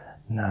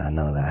 No,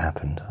 none of that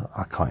happened.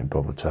 I can't even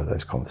bother to have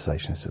those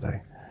conversations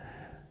today.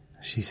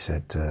 She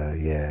said,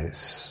 yeah,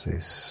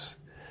 it's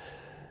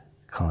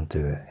can't do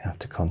it. You have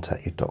to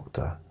contact your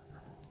doctor.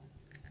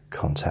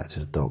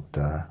 Contacted the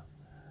doctor.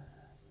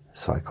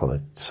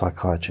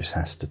 Psychiatrist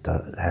has to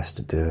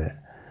do it.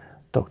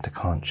 Doctor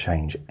can't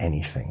change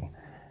anything.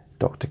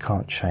 Doctor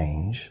can't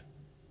change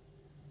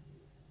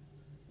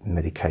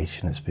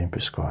medication that's been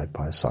prescribed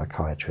by a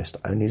psychiatrist.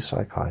 Only a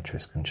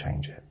psychiatrist can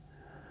change it.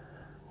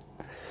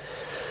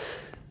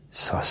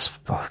 So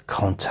I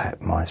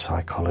contact my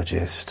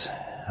psychologist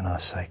and I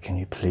say, can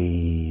you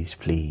please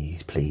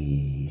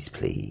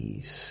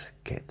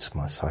get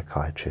my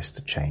psychiatrist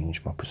to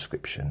change my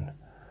prescription?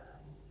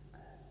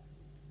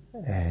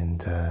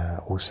 And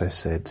also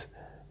said,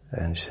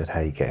 and she said,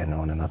 how are you getting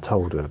on? And I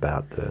told her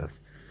about the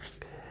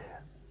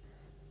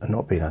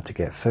not being able to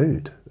get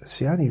food. It's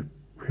the only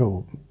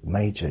real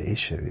major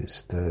issue,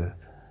 is the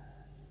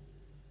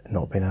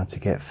not being able to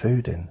get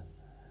food in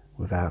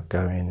without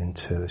going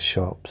into the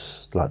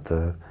shops, like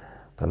the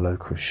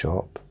local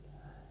shop,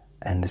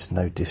 and there's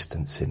no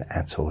distancing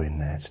at all in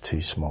there. It's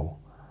too small.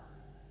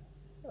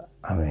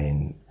 I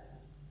mean,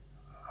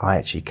 I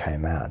actually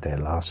came out of there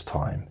last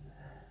time,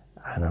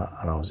 and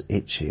I was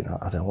itchy, and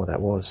I don't know what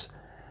that was.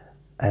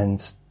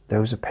 And there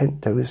was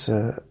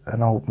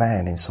an old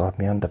man inside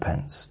my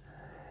underpants.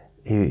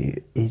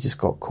 He just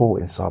got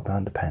caught inside my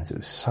underpants. It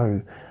was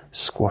so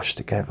squashed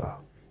together.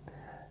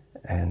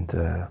 And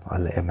I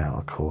let him out,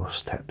 of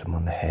course, tapped him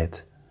on the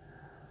head.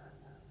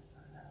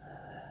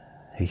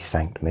 He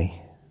thanked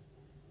me.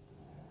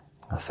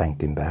 I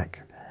thanked him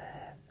back,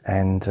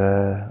 and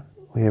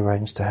we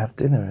arranged to have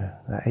dinner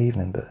that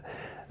evening, but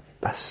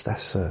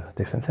that's a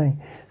different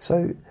thing.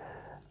 So,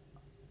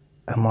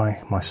 and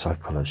my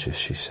psychologist,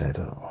 she said,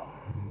 oh,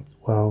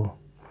 well,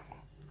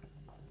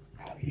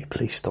 you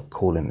please stop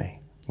calling me.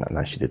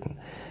 No, she didn't.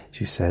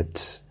 She said,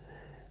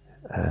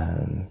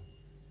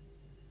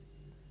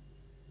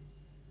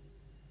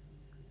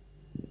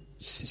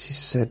 she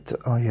said,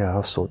 oh yeah,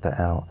 I'll sort that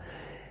out.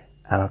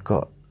 And I've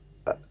got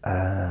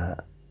a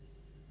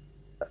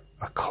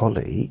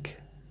colleague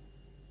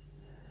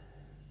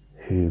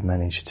who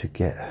managed to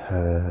get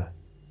her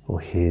or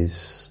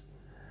his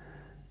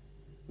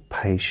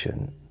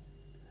patient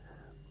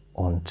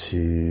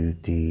onto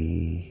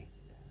the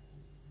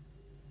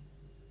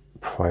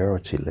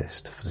priority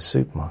list for the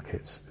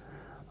supermarkets.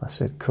 I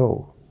said,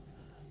 cool.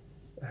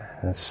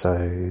 And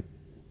so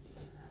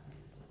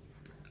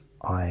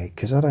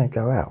because I don't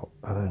go out,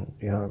 I don't,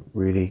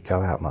 really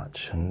go out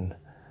much, and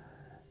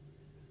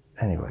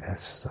anyway,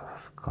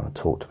 I've kind of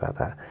talked about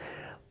that.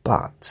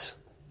 But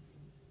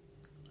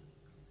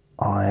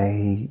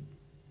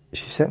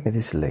she sent me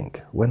this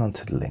link, went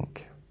onto the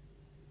link,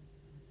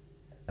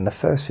 and the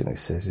first thing it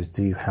says is,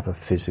 do you have a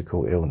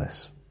physical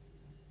illness?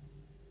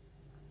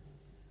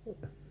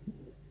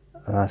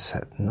 And I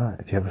said, no.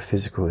 If you have a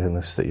physical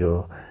illness that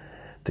your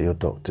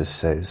doctor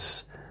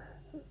says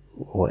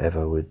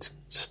whatever would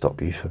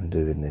stop you from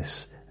doing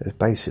this, it's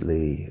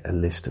basically a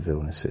list of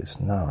illnesses.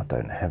 No, I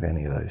don't have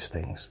any of those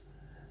things.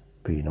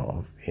 But you're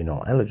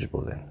not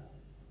eligible then.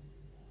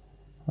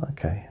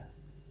 Okay.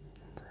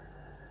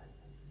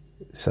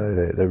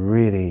 So they're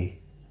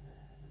really,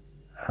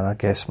 and I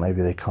guess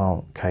maybe they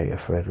can't cater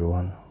for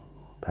everyone.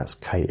 Perhaps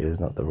cater is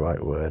not the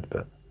right word,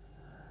 but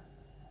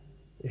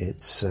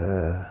it's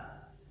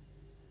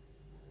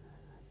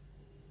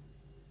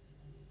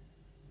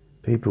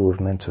people with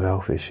mental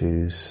health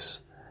issues,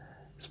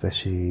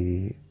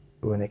 especially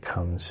when it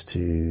comes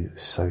to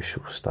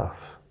social stuff.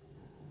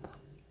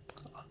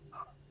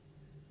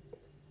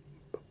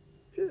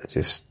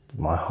 Just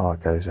my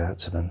heart goes out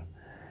to them,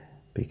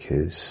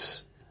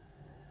 because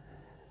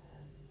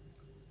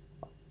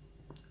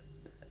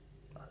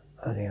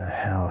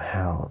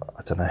how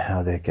I don't know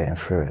how they're getting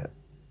through it.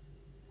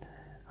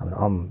 I mean,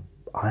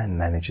 I'm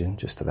managing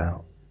just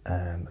about.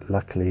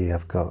 Luckily, I'm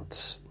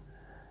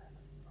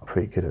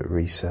pretty good at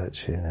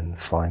researching and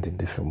finding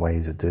different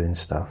ways of doing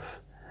stuff.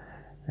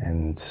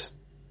 And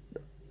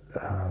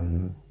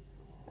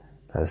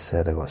as I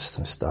said, I got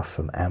some stuff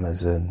from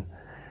Amazon,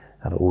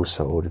 and I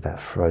also ordered that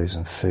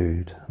frozen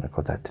food, and I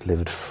got that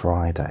delivered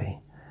Friday,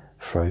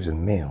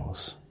 frozen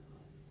meals.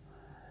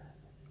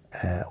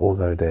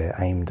 Although they're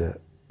aimed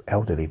at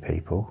elderly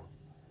people,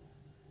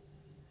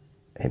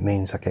 it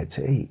means I get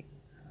to eat,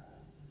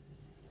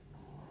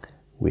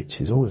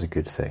 which is always a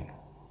good thing,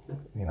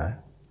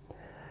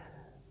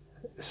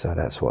 So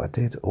that's what I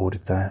did,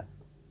 ordered that,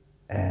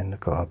 and I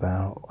got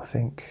about, I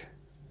think,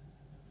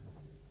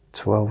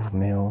 12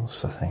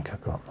 meals. I think I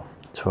got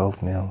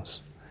 12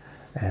 meals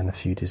and a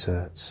few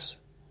desserts.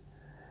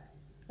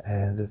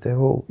 And they're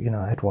all,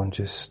 I had one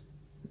just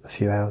a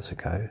few hours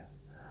ago,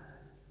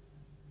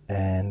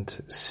 and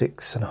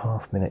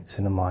 6.5 minutes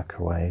in the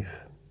microwave,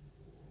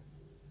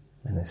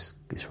 and it's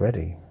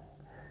ready.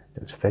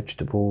 It's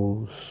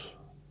vegetables,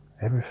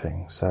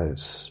 everything. So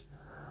it's,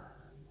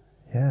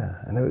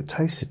 and it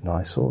tasted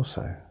nice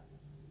also.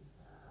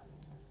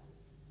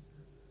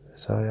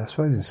 So I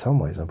suppose in some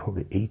ways I'm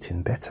probably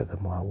eating better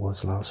than what I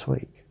was last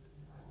week.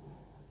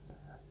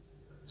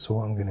 So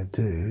what I'm going to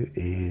do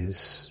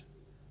is,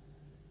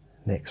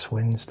 next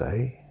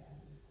Wednesday,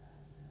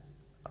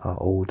 I'll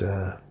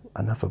order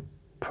another,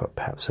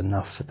 perhaps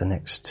enough for the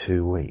next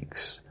 2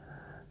 weeks.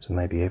 So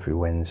maybe every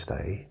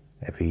Wednesday,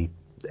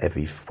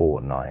 every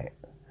fortnight,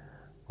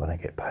 when I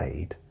get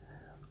paid,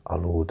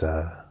 I'll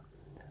order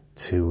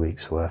 2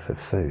 weeks worth of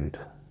food.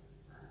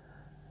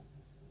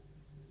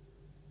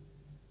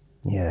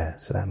 Yeah,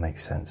 so that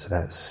makes sense.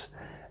 So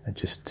and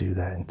just do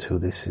that until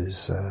this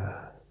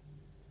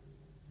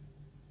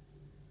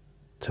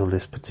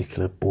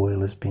particular boil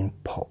has been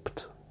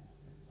popped.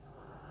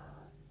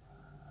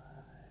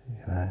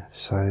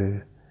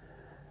 So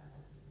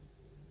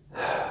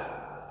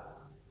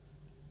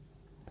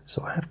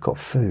I have got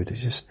food.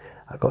 It's just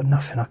I've got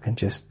nothing I can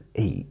just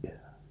eat.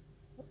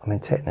 I mean,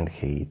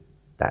 technically,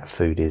 that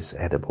food is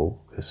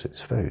edible because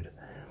it's food.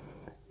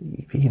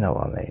 You know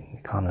what I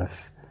mean? Kind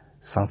of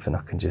something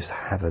I can just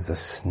have as a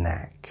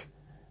snack.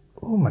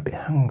 Oh, I'm a bit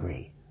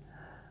hungry.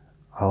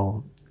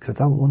 Because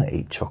I don't want to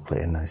eat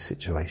chocolate in those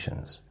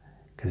situations,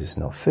 because it's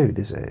not food,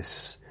 is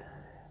it?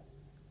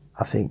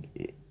 I think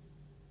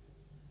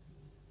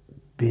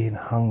being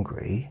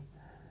hungry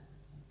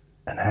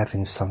and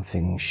having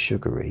something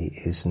sugary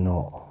is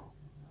not,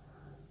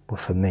 well,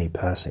 for me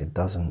personally, it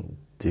doesn't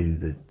do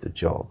the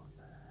job.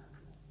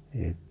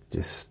 It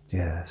just,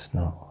 it's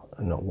not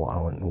what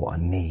I want, what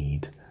I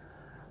need.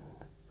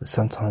 But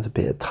sometimes a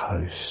bit of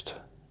toast.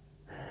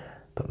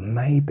 But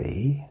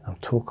maybe, I'm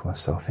talking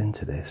myself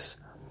into this,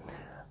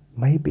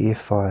 maybe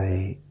if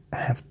I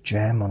have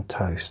jam on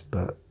toast,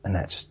 and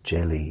that's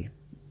jelly,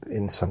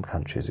 in some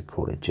countries they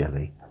call it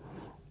jelly.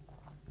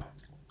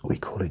 We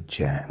call it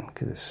jam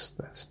because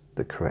that's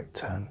the correct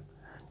term,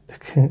 the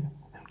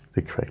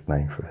correct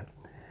name for it.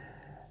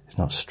 It's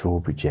not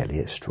strawberry jelly,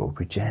 it's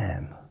strawberry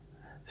jam.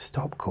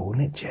 Stop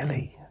calling it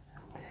jelly.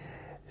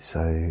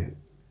 So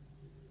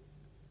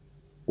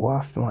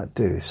what I might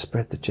do is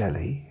spread the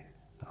jelly.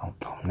 Oh,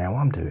 now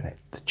I'm doing it,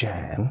 the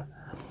jam.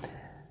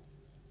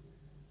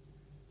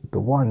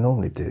 But what I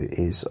normally do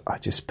is I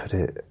just put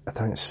it, I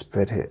don't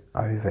spread it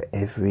over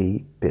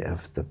every bit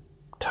of the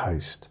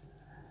toast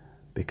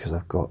because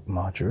I've got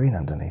margarine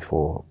underneath,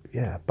 or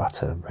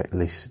butter. At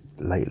least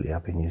lately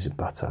I've been using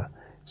butter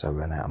because I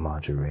ran out of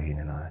margarine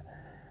and I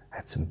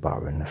had some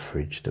butter in the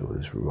fridge that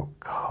was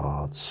rock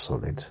hard,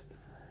 solid.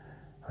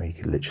 I mean,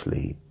 you could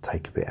literally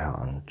take a bit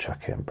out and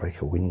chuck it and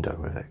break a window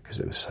with it because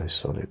it was so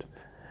solid.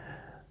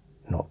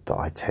 Not that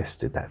I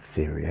tested that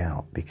theory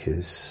out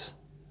because,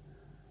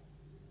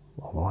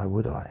 well, why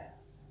would I?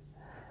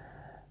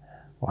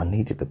 Well, I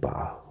needed the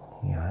butter,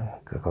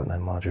 I've got no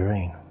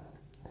margarine.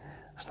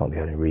 That's not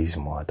the only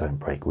reason why I don't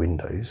break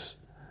windows.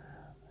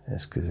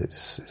 It's because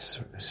it's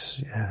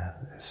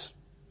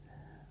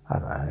I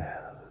don't know,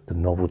 the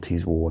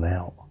novelty's worn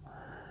out.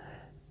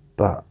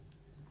 But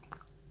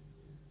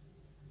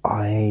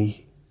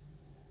I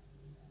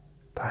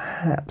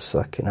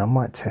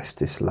might test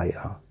this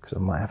later because I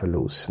might have a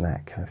little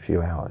snack in a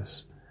few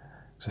hours.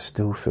 So I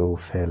still feel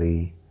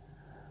fairly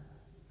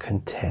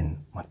content.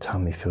 My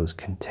tummy feels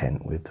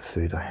content with the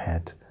food I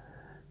had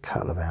a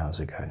couple of hours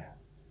ago.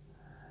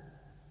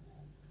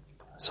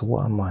 So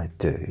what I might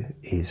do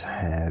is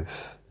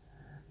have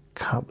a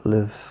couple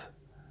of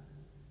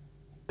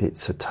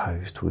bits of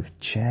toast with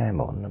jam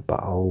on, but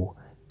I'll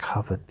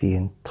cover the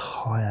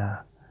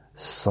entire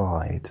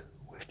side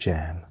with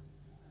jam.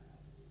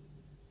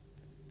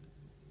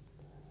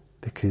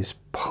 Because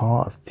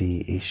part of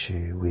the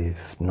issue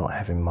with not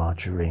having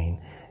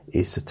margarine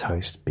is the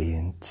toast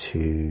being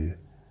too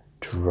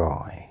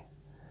dry.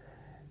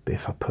 But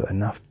if I put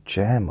enough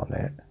jam on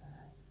it,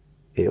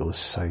 it'll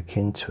soak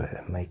into it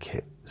and make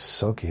it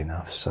soggy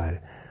enough so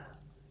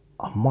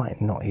I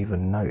might not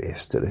even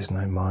notice that there's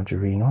no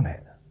margarine on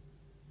it.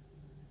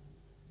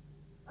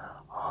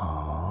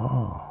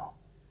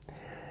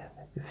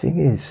 The thing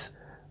is,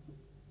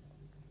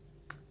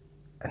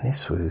 and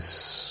it's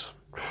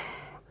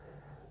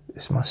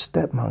my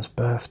stepmom's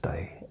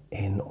birthday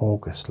in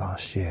August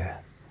last year.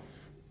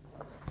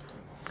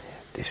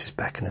 This is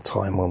back in the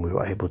time when we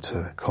were able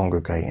to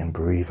congregate and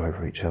breathe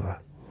over each other.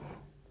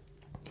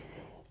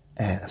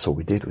 And that's all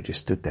we did, we just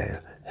stood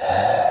there,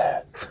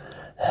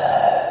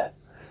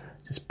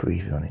 just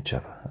breathing on each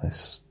other.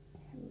 It's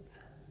a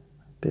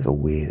bit of a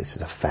weird, this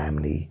is a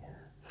family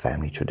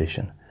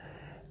tradition.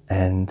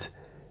 And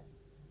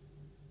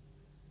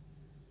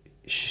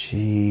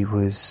she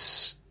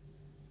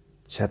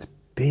had a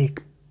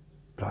big,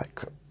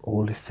 like,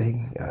 olive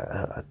thing,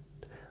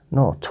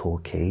 not a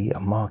torquay, a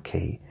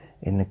marquee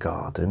in the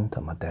garden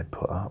that my dad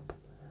put up.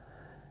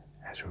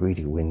 It was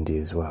really windy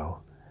as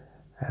well.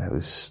 And I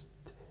was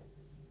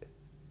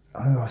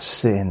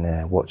sitting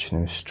there watching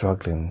him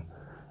struggling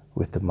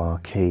with the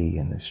marquee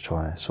and was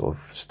trying to sort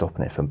of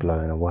stopping it from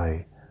blowing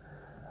away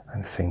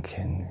and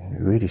thinking,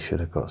 he really should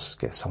have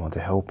get someone to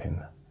help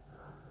him.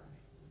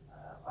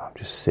 I'm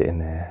just sitting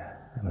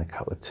there having a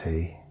cup of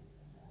tea.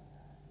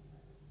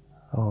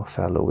 I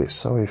felt a little bit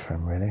sorry for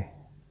him, really.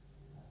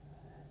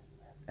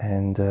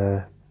 And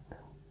I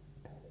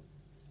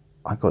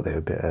got there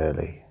a bit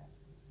early.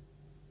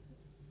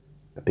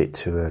 A bit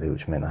too early,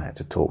 which meant I had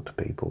to talk to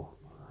people.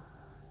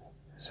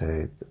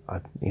 So,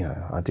 I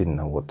didn't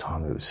know what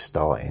time it was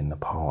starting, the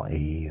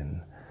party,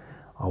 and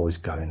I was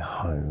going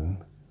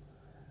home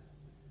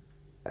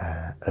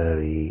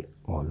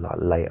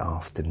late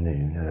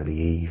afternoon, early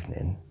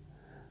evening.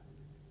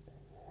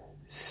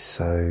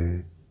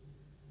 So,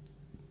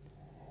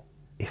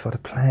 if I'd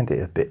have planned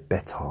it a bit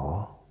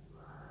better,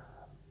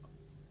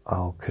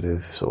 I could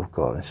have sort of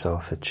got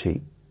myself a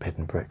cheap bed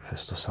and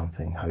breakfast or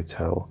something,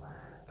 hotel,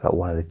 like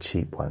one of the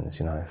cheap ones,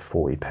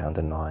 £40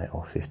 a night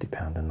or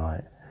 £50 a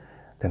night.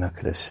 Then I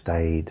could have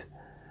stayed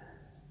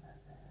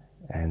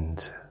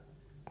and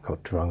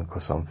got drunk or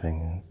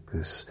something,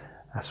 because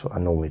that's what I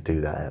normally do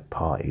that at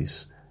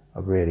parties.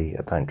 I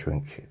don't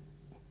drink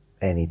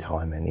any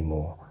time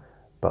anymore,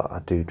 but I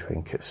do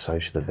drink at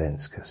social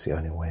events because it's the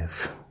only way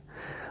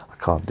I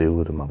can't deal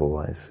with them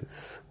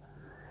otherwise.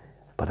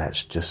 But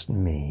that's just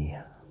me.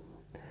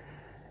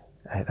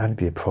 It'd only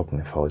be a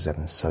problem if I was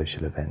having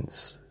social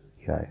events,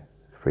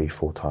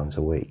 3-4 times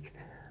a week.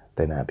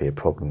 Then that'd be a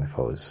problem if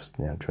I was,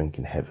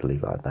 drinking heavily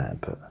like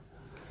that.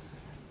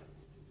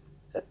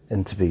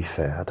 And to be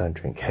fair, I don't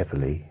drink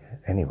heavily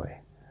anyway.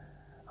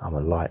 I'm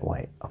a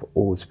lightweight. I've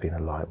always been a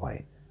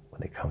lightweight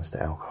when it comes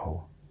to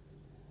alcohol.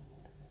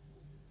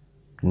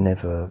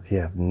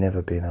 I've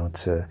never been able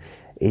to,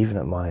 even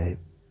at my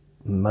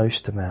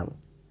most amount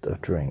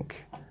of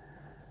drink,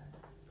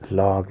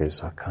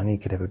 lagers, I only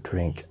could ever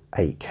drink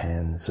 8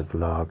 cans of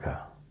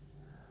lager.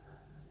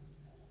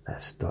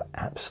 That's the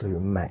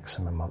absolute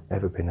maximum I've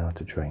ever been able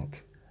to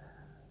drink.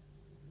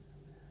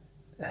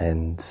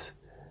 and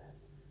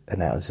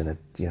that was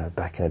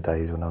back in the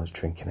days when I was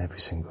drinking every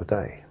single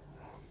day,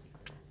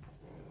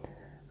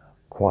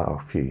 quite a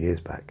few years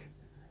back.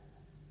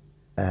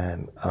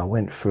 And I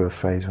went through a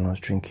phase when I was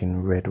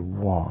drinking red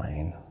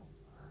wine,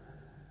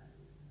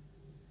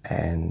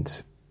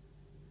 and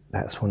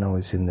that's when I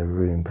was in the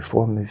room.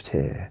 Before I moved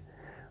here,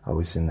 I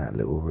was in that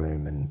little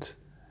room and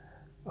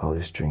I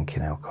was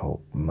drinking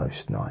alcohol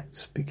most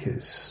nights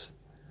because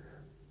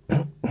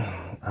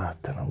I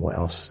don't know what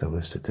else there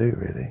was to do,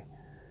 really.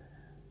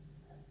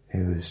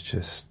 It was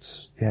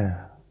just, it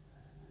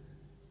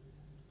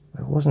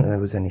wasn't that there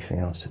was anything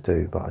else to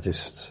do, but I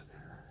just,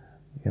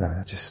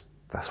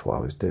 that's what I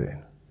was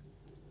doing.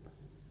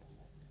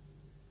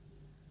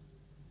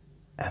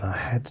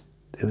 And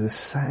it was a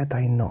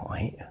Saturday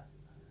night,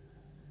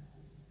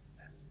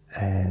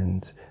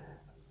 and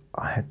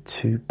I had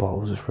 2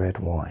 bottles of red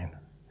wine.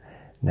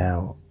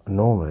 Now,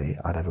 normally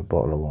I'd have a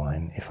bottle of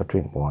wine. If I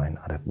drink wine,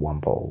 I'd have 1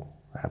 bottle.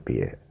 That'd be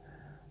it.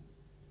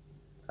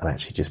 I'd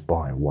actually just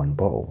buy 1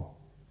 bottle,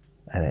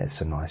 and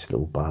it's a nice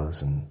little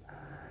buzz. And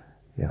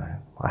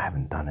I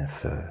haven't done it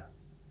for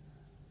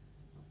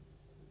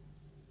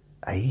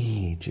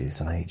ages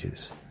and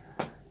ages.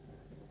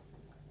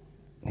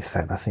 In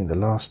fact, I think the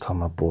last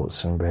time I bought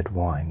some red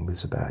wine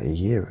was about a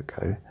year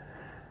ago,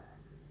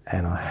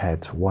 and I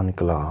had 1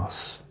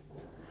 glass.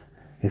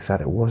 In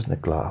fact, it wasn't a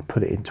glass. I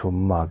put it into a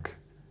mug.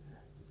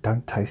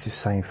 Don't taste the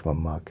same from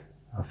a mug.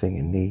 I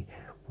think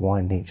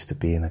wine needs to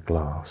be in a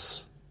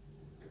glass.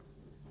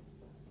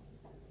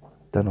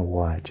 Don't know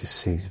why. It just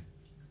seems,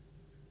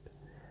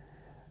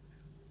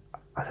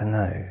 I don't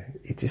know.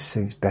 It just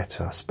seems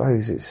better. I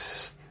suppose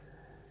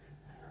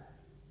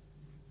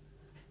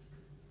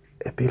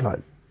it'd be like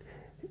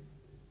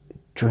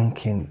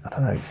drinking, I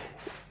don't know,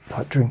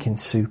 like drinking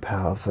soup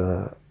out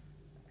of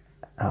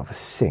a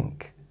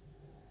sink.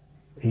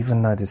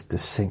 Even though the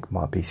sink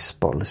might be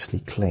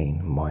spotlessly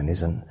clean, mine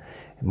isn't.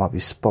 It might be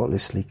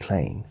spotlessly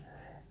clean.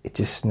 It's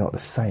just not the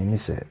same,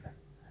 is it?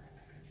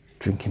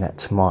 Drinking that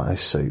tomato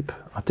soup.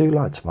 I do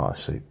like tomato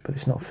soup, but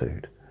it's not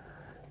food.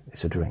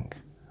 It's a drink.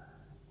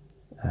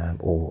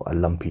 Or a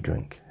lumpy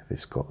drink if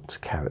it's got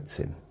carrots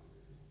in.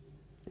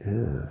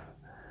 Ugh.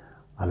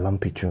 A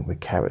lumpy drink with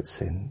carrots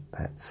in,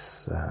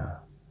 that's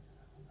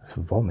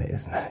vomit,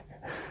 isn't it?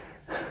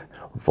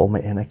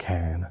 Vomit in a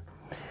can.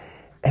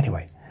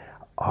 Anyway,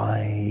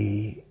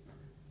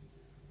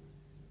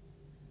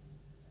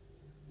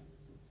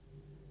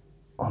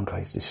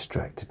 Andre's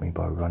distracted me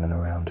by running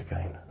around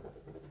again.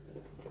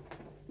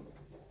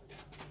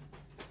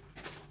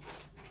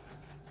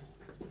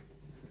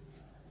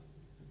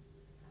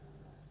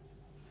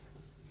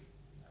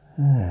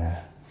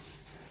 Yeah.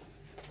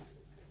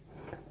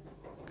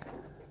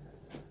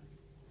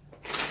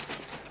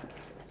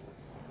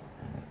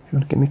 You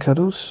want to give me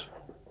cuddles?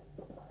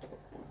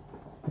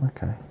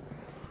 Okay. I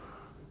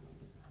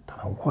don't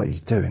know what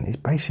he's doing.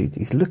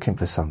 He's looking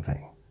for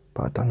something,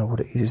 but I don't know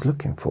what he's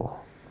looking for.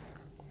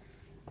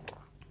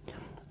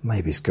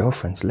 Maybe his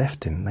girlfriend's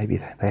left him.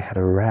 Maybe they had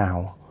a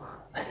row.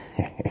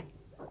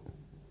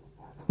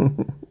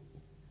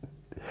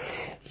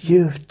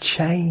 You've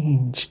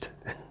changed.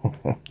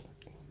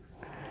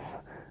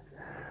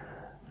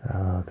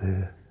 Oh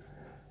dear.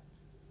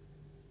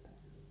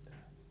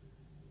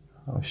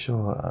 I'm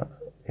sure,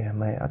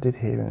 mate, I did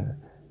hear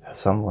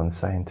someone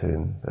saying to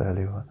him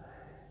earlier,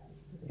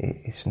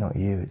 it's not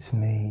you, it's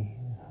me.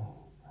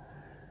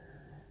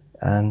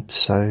 And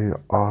so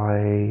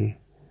I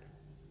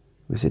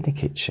was in the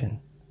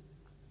kitchen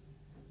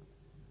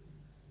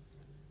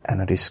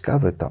and I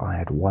discovered that I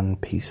had 1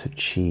 piece of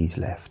cheese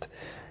left.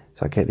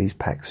 So I get these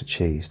packs of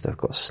cheese, they've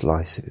got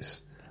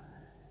slices,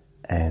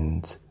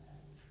 and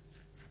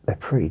they're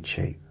pretty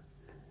cheap.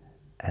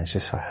 And it's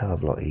just a hell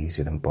of a lot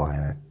easier than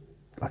buying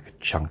a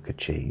chunk of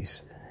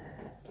cheese.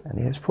 And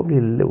it's probably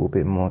a little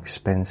bit more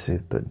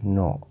expensive, but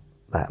not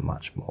that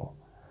much more.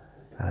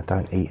 And I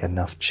don't eat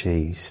enough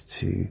cheese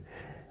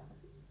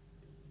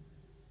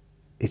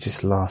it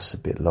just lasts a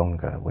bit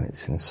longer when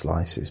it's in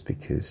slices,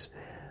 because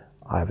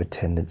I have a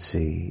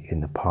tendency in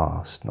the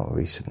past, not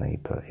recently,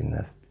 but in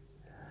the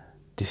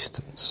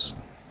distance.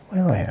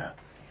 Where are you?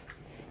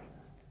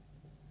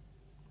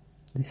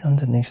 He's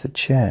underneath the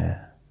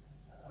chair.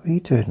 What are you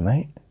doing,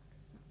 mate?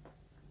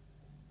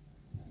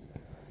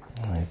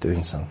 Oh, you're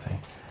doing something.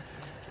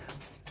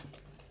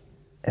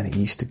 And it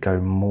used to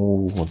go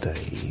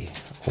mouldy,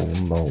 or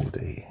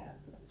mouldy.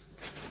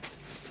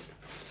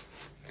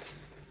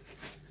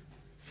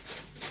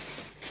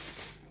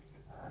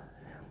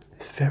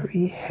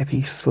 Very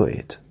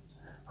heavy-footed.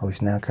 Oh,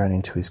 he's now going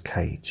into his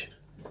cage.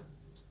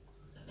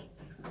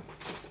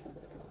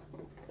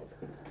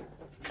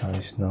 No,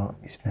 he's not.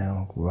 He's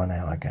now run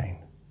out again.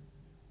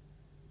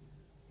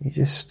 Maybe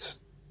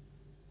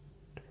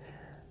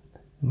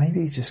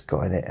he's just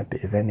got in it a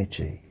bit of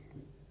energy.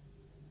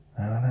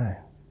 I don't know.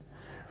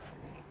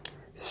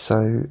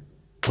 So,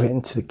 went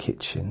into the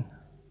kitchen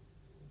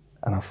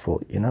and I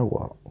thought, you know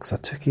what? Because I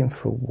took him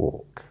for a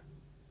walk.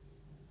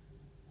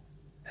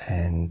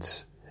 And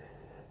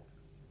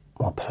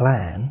my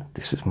plan,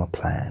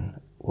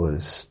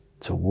 was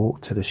to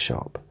walk to the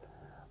shop.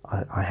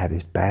 I had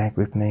his bag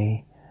with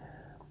me,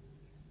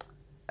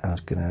 and I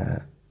was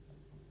gonna.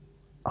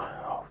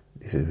 Oh,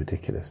 this is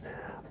ridiculous.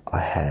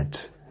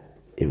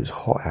 It was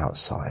hot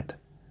outside.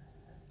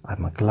 I had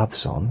my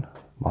gloves on,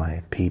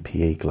 my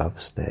PPE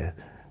gloves. They're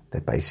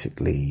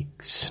basically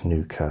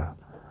snooker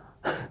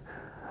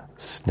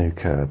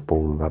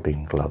ball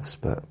rubbing gloves,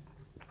 but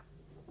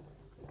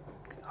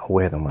I'll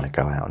wear them when I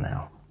go out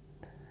now.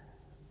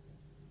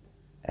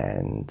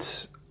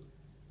 And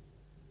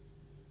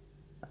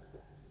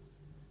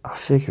I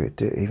figure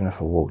even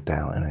if I walked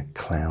out in a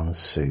clown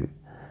suit,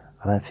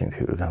 I don't think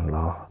people are going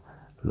to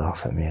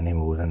laugh at me any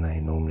more than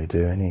they normally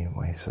do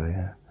anyway. So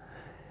yeah.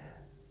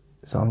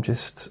 So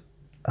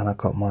and I've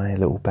got my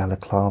little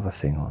balaclava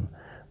thing on,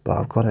 but I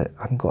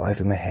haven't got it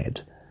over my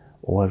head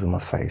or over my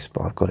face,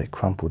 but I've got it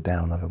crumpled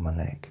down over my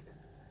neck.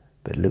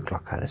 But it looked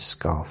like I had a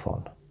scarf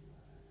on.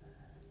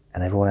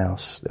 And everyone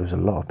else, there was a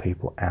lot of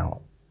people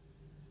out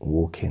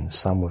walking,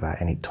 some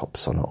without any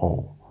tops on at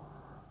all.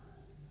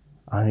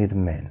 Only the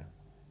men.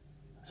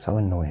 So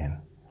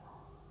annoying.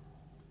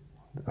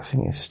 I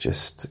think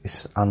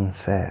it's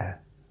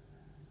unfair.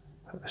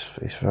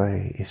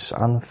 It's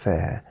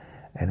unfair,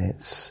 and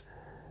it's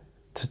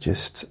to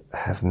just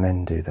have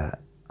men do that.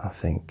 I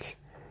think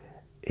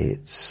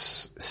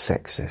it's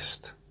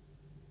sexist.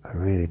 I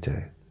really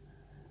do.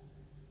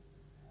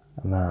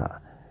 And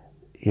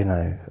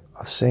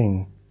I've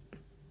seen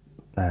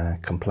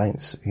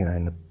complaints,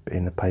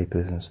 in the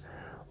papers, and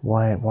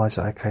why is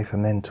it okay for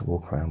men to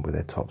walk around with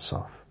their tops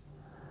off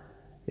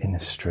in the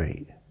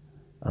street?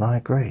 And I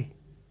agree.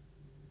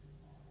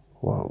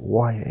 Well,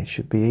 why it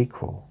should be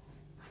equal?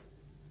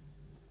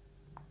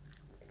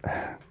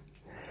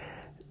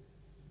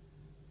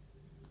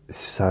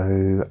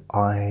 So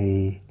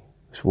I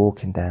was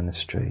walking down the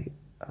street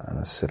and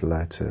I said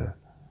hello to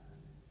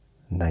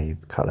a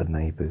couple of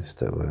neighbours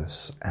that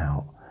was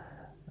out,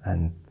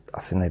 and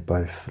I think they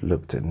both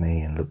looked at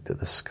me and looked at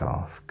the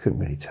scarf. Couldn't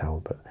really tell,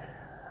 but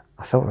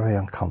I felt very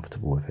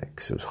uncomfortable with it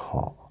because it was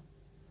hot.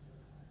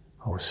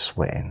 I was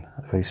sweating,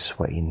 a very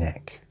sweaty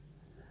neck.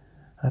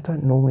 I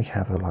don't normally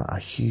have a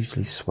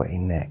hugely sweaty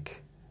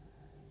neck.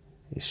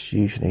 It's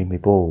usually my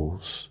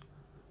balls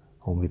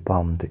or my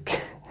bum that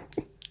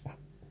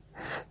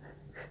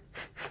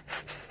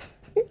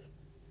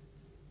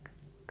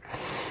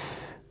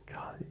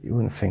God, you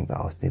wouldn't think that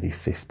I was nearly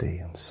 50.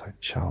 I'm so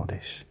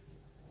childish.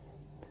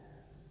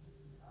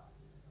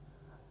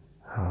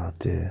 Oh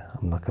dear,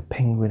 I'm like a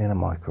penguin in a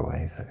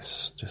microwave.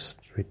 It's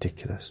just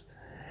ridiculous.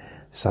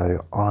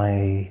 So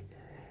I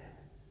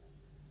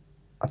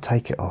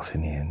take it off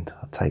in the end.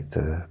 I take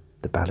the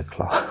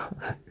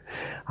balaclava.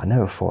 I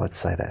never thought I'd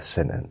say that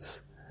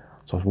sentence.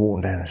 So I was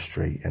walking down the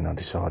street and I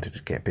decided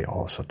to get a bit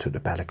hot, so I took the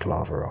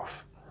balaclava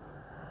off.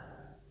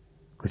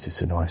 Because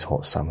it's a nice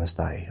hot summer's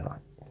day.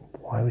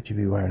 Why would you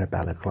be wearing a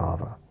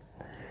balaclava?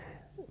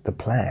 The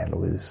plan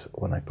was,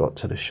 when I got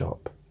to the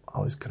shop, I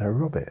was going to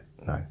rob it.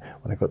 No,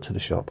 when I got to the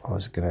shop, I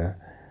was going to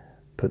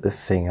put the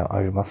thing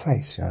over my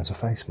face, as a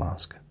face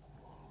mask.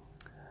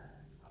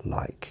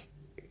 I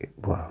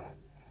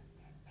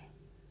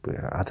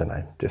don't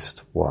know,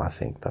 just what I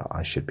think that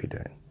I should be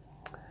doing.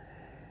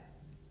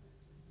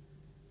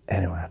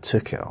 Anyway, I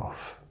took it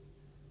off,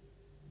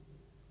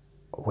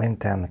 went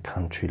down the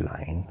country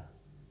lane.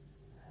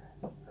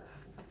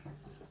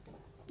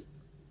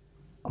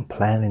 I'm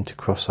planning to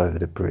cross over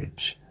the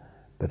bridge,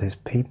 but there's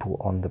people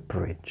on the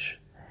bridge.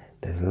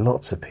 There's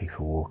lots of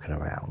people walking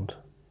around.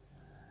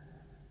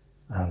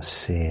 And I'm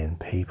seeing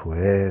people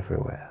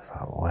everywhere. It's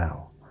like,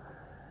 wow.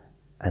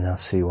 And I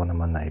see one of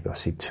my neighbours. I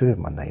see two of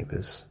my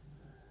neighbours.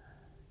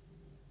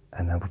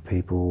 And there were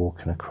people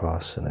walking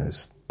across,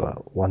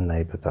 but one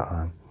neighbour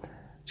that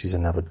she's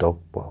another dog.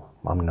 Well,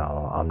 I'm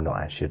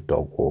not actually a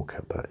dog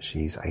walker, but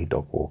she's a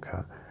dog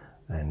walker,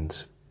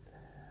 and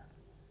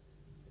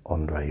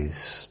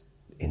Andres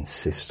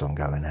insists on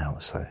going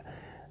out. So,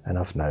 and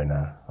I've known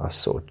her. I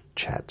sort of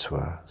chat to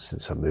her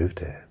since I moved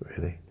here,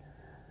 really.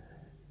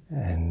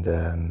 And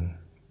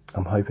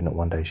I'm hoping that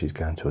one day she's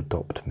going to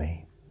adopt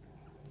me.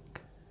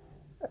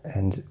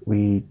 And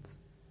we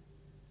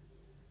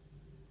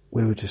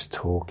were just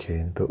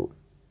talking, but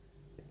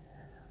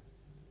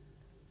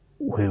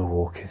we were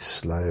walking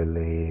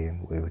slowly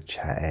and we were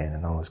chatting,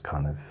 and I was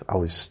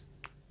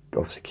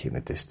obviously keeping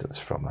a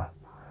distance from her.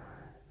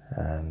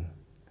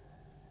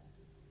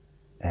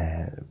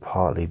 And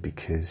partly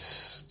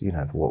because, the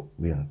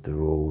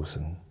rules,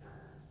 and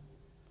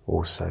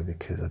also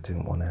because I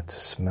didn't want her to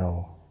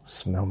smell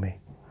me.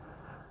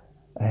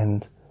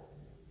 And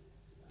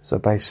so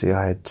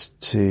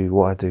basically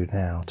what I do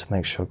now to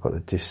make sure I've got the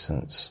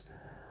distance,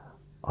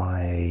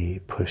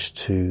 I push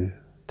 2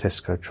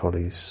 Tesco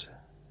trolleys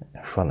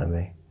in front of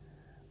me,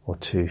 or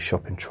 2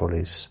 shopping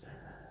trolleys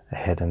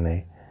ahead of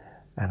me,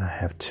 and I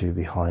have 2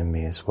 behind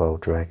me as well,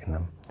 dragging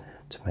them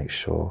to make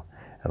sure,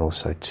 and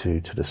also 2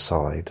 to the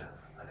side,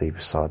 at either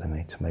side of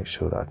me, to make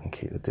sure that I can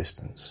keep the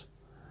distance.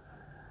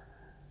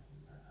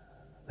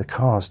 The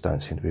cars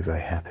don't seem to be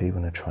very happy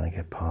when they're trying to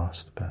get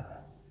past,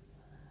 but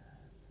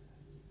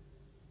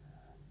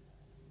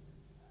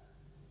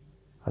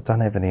I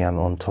don't have any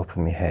on top of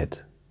my head,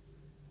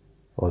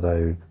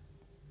 although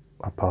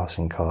a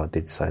passing car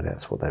did say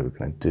that's what they were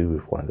going to do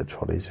with one of the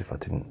trolleys if I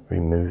didn't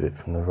remove it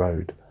from the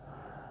road.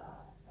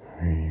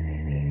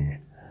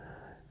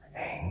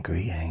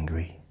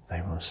 Angry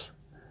they was.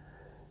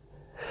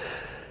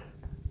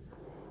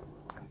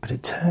 But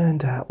it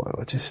turned out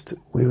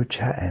we were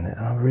chatting, and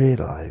I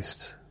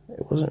realised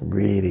it wasn't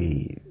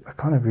really. I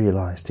kind of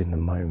realised in the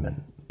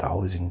moment that I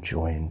was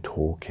enjoying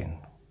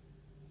talking.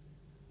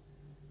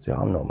 See,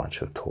 I'm not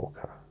much of a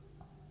talker,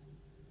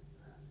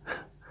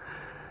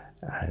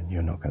 and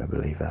you're not going to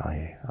believe that, are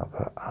you?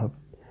 But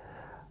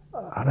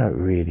I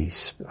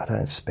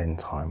don't spend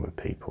time with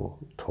people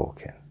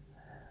talking,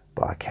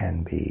 but I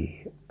can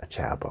be a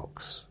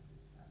chatterbox.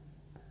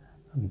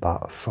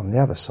 But from the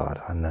other side,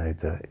 I know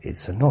that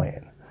it's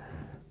annoying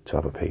to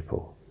other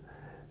people,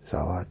 so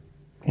I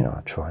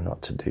try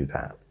not to do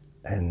that.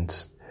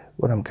 And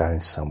when I'm going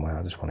somewhere,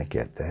 I just want to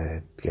get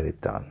there, get it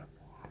done.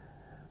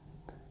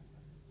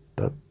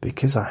 But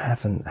because I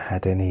haven't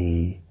had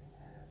the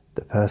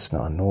person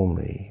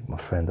my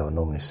friend that I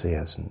normally see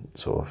hasn't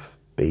sort of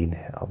been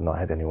here. I've not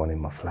had anyone in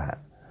my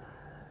flat,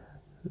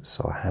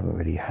 so I haven't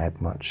really had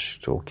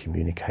much sort of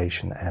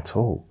communication at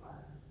all.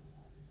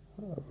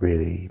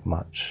 Really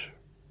much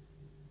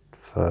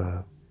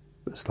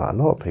it's like a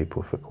lot of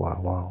people for quite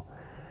a while.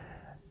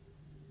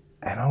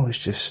 And I was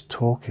just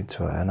talking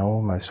to her, and I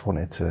almost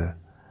wanted to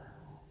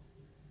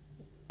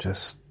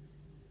just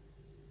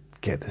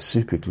get the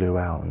super glue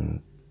out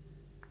and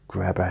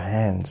grab her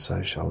hand,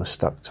 so I was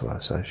stuck to her,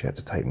 so she had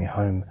to take me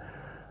home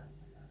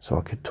so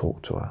I could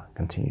talk to her,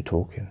 continue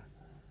talking.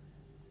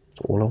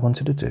 So all I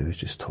wanted to do was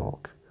just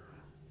talk.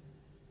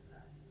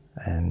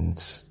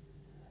 And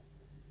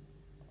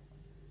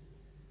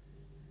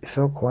it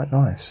felt quite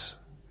nice.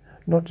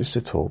 Not just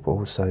to talk, but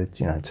also,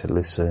 to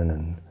listen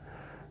and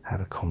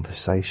have a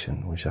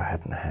conversation, which I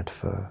hadn't had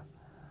for...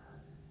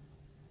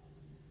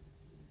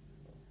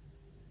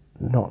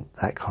 not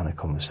that kind of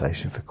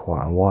conversation for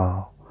quite a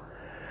while.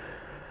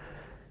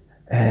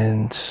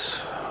 And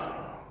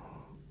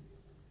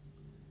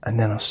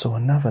then I saw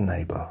another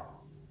neighbour.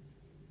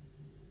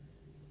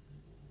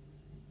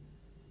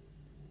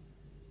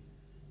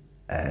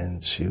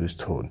 And she was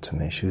talking to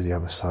me. She was the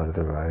other side of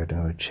the road,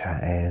 and we were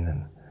chatting,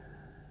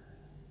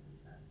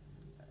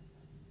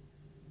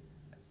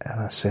 and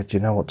I said,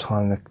 "You know what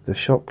time the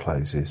shop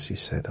closes?" She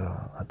said,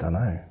 "I don't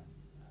know."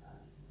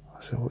 I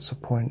said, "What's the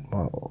point?"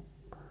 What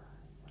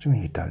do you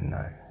mean you don't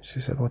know?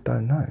 She said, "Well, I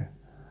don't know."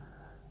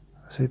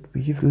 I said,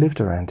 "But you've lived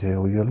around here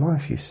all your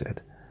life," you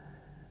said.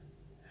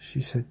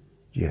 She said,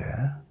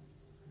 "Yeah."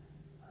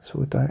 I said,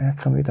 "Well, how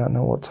come you don't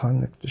know what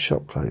time the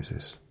shop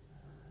closes?"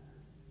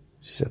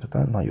 She said, "I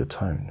don't like your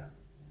tone.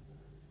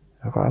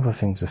 I've got other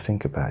things to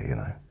think about,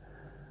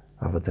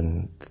 other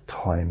than the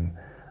time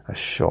a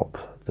shop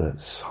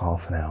that's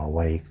half an hour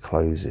away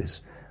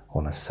closes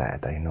on a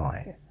Saturday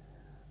night.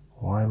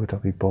 Why would I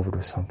be bothered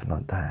with something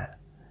like that?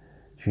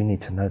 If you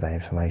need to know that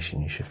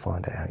information, you should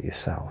find it out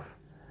yourself.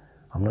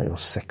 I'm not your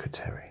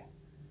secretary."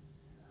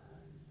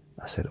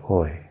 I said,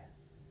 "Oi."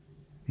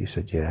 You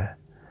said, "Yeah."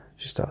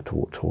 She started to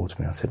walk towards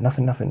me. I said,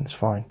 Nothing, it's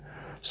fine.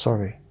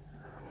 Sorry."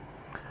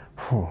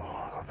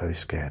 I got very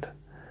scared.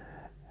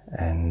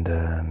 And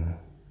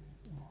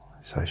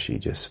so she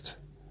just...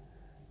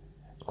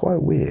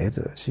 quite weird.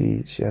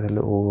 She had a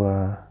little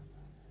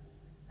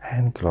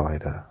hand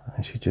glider,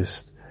 and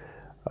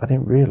I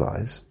didn't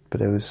realise, but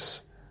there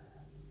was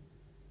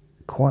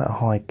quite a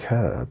high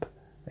curb,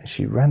 and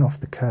she ran off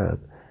the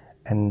curb,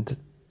 and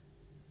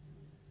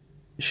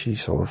she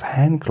sort of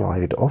hand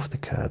glided off the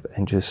curb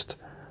and just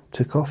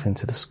took off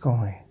into the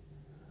sky.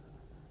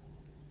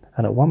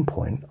 And at one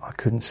point I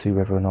couldn't see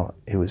whether or not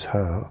it was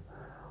her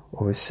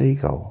or a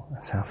seagull.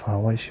 That's how far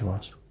away she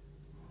was.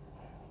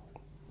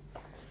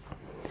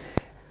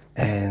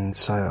 And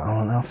so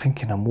I'm now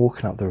thinking, I'm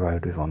walking up the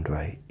road with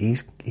Andre.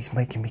 He's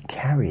making me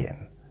carry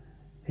him.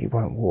 He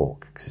won't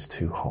walk because it's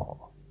too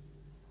hot.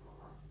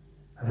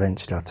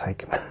 Eventually I'll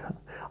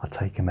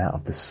take him out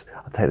of this.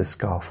 I'll take the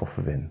scarf off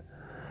of him.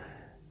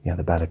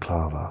 The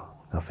balaclava.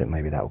 I think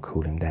maybe that will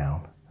cool him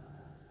down.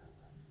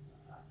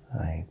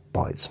 And he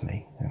bites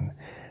me,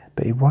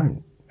 but he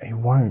won't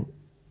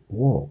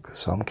walk.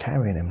 So I'm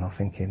carrying him, and I'm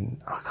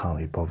thinking, I can't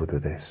be bothered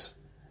with this.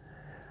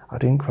 I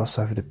didn't cross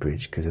over the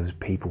bridge because there was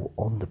people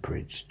on the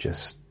bridge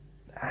just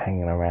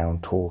hanging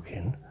around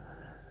talking.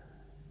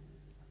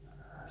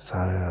 So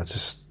I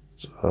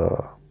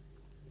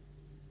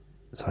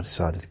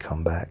decided to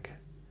come back.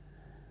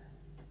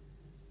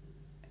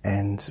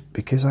 And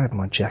because I had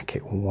my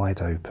jacket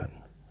wide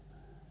open,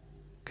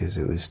 because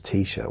it was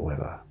t-shirt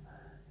weather,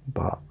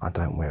 but I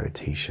don't wear a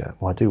t-shirt.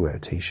 Well, I do wear a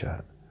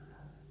t-shirt,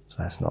 so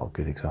that's not a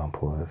good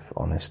example of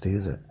honesty,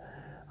 is it?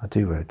 I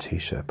do wear a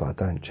t-shirt, but I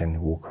don't generally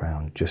walk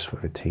around just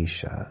with a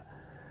t-shirt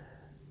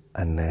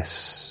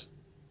unless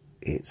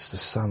it's the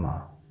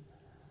summer.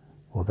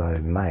 Although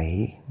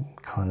May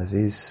kind of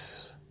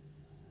is...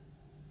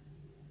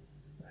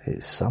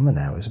 it's summer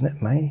now, isn't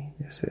it? May?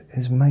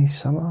 Is May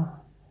summer?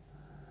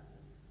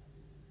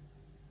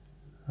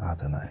 I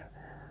don't know.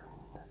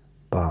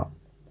 but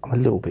I'm a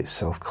little bit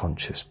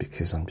self-conscious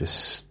because I'm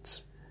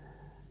just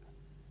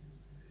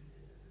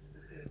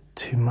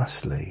too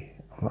muscly.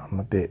 I'm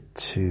a bit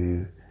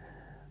too.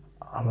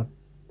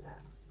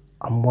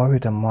 I'm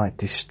worried I might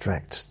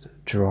distract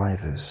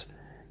drivers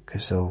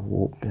because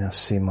they'll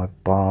see my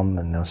bum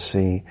and they'll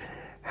see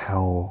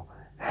how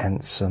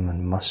handsome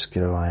and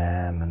muscular I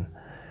am, and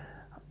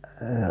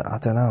I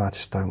don't know. I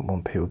just don't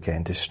want people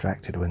getting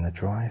distracted when they're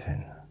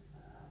driving.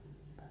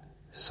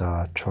 So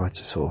I try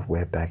to sort of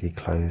wear baggy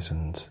clothes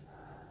and,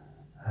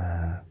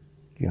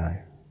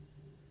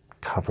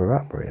 cover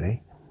up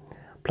really.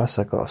 Plus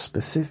I've got a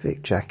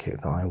specific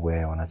jacket that I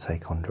wear when I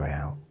take Andre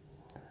out.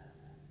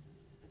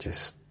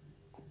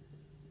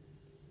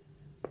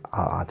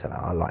 I don't know,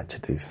 I like to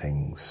do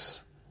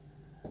things.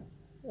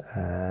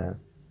 I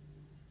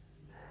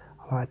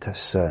like to have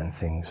certain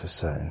things for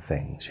certain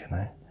things,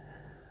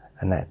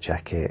 And that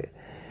jacket,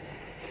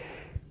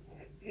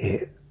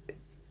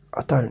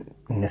 I don't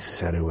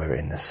necessarily wear it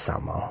in the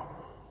summer.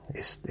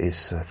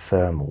 It's a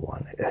thermal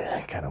one.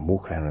 Again, I'm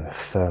walking around with a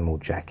thermal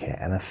jacket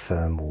and a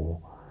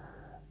thermal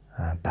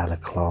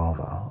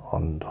balaclava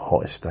on the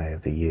hottest day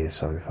of the year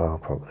so far,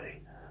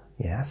 probably.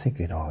 Yeah, that's a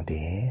good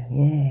idea.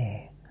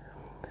 Yeah.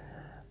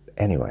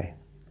 Anyway,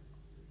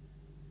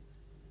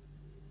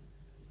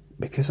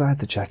 because I had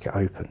the jacket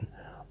open,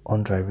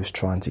 Andre was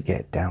trying to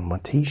get down my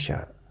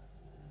t-shirt.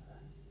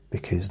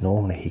 Because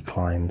normally he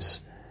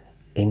climbs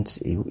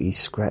into, he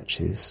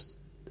scratches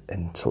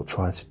and sort of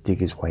tries to dig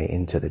his way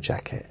into the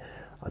jacket.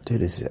 I do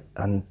the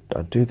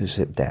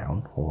zip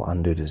down or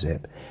undo the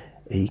zip.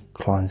 He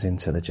climbs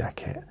into the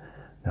jacket.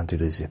 And I do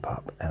the zip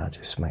up, and I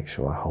just make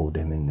sure I hold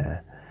him in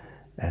there,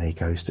 and he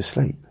goes to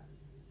sleep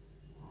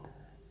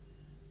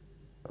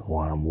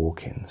while I'm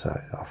walking. So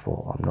I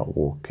thought, I'm not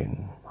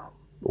walking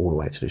all the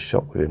way to the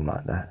shop with him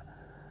like that,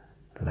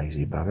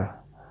 lazy bugger.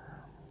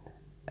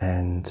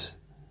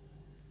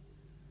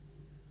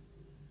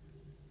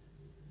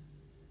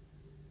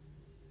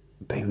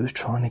 But he was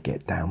trying to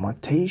get down my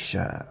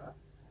t-shirt,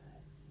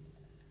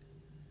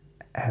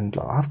 and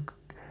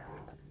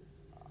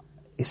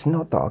it's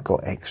not that I've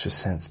got extra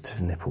sensitive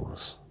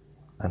nipples,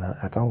 and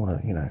I don't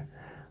want to,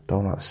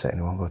 don't want to upset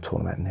anyone by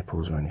talking about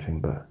nipples or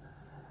anything, but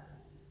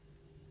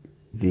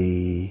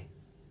they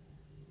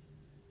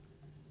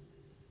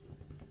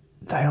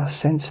are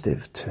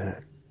sensitive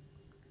to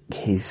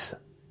his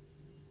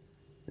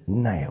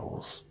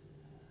nails.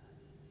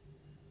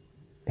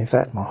 In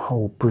fact, my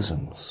whole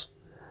bosom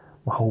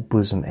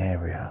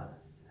area.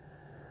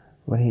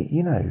 When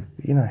you know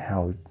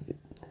how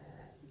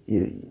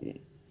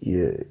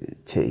your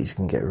titties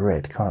can get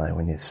red, can't they,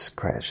 when you're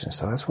scratched and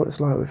stuff? That's what it's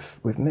like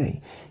with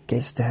me.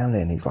 Gets down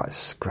there and he's like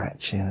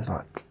scratching. It's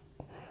like,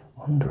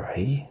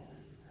 Andre,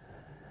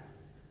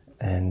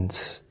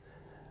 and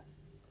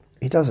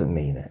he doesn't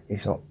mean it.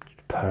 He's not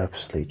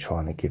purposely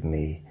trying to give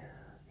me,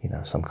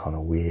 some kind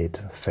of weird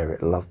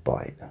ferret love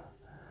bite.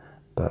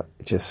 But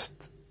it's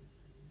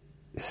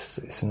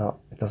not.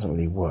 It doesn't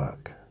really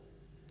work.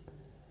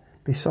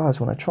 Besides,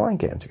 when I try and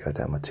get him to go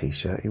down my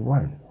t-shirt, he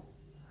won't.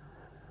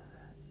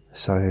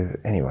 So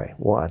anyway,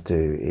 what I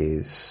do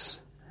is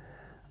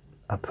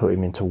I put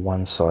him into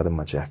one side of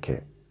my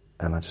jacket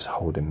and I just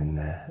hold him in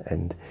there,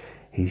 and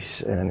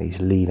he's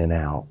leaning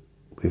out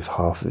with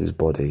half of his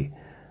body,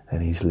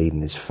 and he's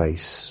leaning his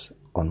face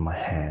on my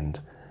hand,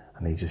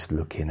 and he's just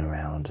looking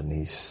around, and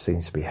he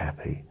seems to be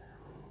happy.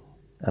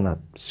 And I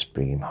just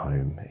bring him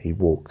home. He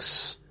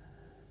walks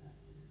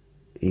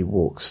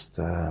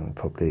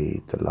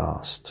probably the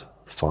last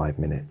 5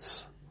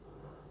 minutes.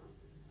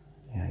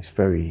 He's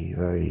very,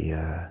 very,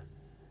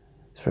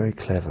 very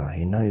clever.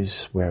 He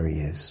knows where he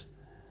is.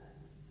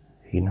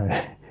 He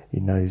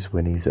knows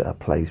when he's at a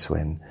place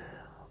when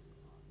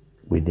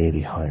we're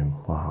nearly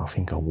home. Well, I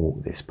think I'll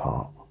walk this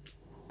part,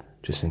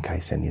 just in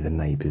case any of the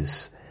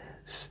neighbours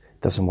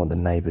doesn't want the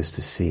neighbours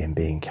to see him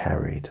being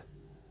carried.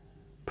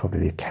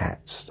 Probably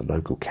the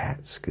local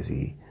cats, because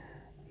he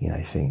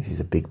thinks he's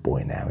a big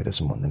boy now. He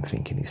doesn't want them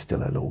thinking he's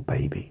still a little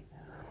baby.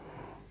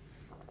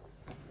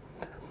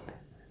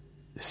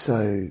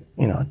 So,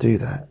 I do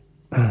that.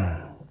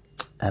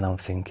 And I'm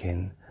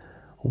thinking,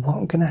 what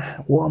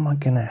am I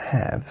gonna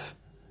have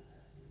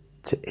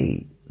to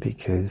eat?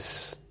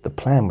 Because the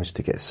plan was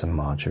to get some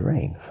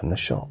margarine from the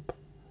shop.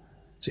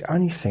 It's the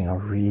only thing I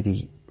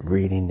really,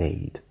 really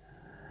need.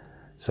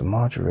 Some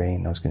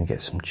margarine. I was going to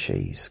get some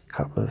cheese, a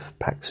couple of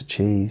packs of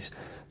cheese,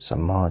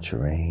 some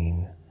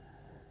margarine.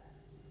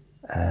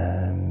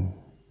 I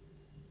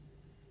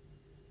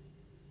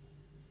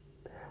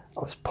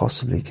was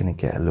possibly going to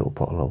get a little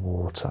bottle of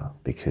water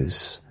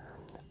because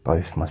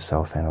both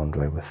myself and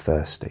Andre were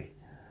thirsty.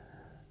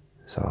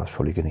 So I was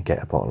probably going to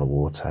get a bottle of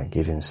water,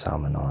 give him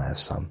some, and I have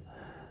some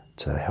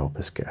to help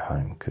us get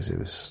home because it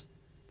was,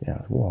 it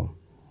was warm.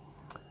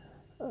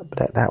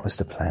 But that was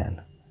the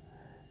plan.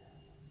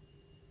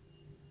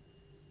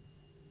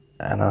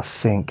 And I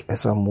think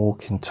as I'm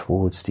walking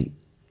towards the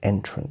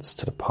entrance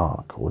to the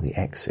park, or the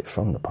exit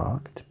from the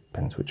park,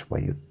 depends which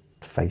way you're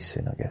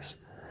facing, I guess,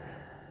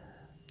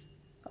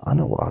 I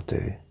know what I'll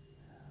do.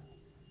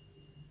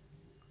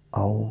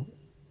 I'll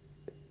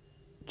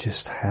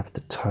just have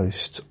the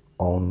toast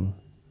on,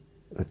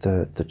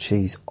 the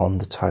cheese on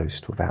the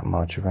toast without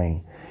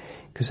margarine,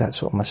 because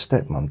that's what my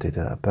stepmom did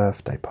at a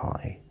birthday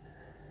party.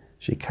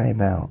 She came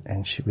out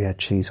and we had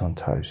cheese on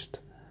toast,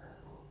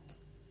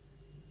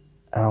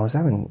 and I was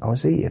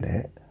eating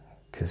it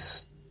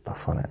because I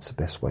find that's the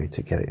best way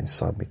to get it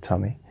inside my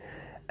tummy,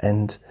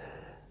 and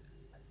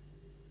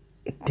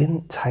it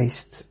didn't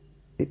taste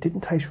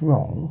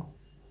wrong,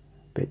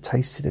 but it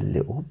tasted a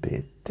little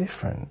bit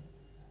different.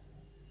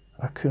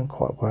 I couldn't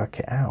quite work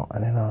it out,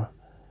 and then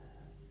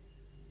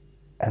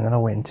I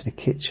went into the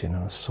kitchen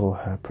and I saw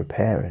her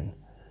preparing,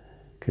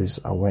 because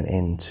I went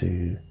in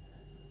to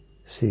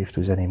see if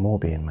there was any more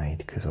being made,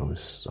 because I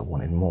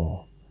wanted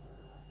more,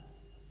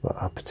 but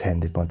I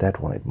pretended my dad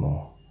wanted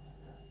more,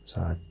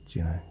 so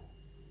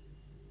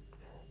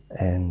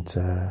and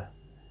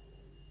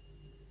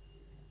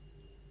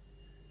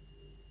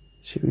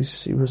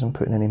she wasn't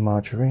putting any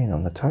margarine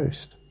on the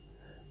toast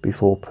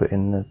before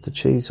putting the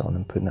cheese on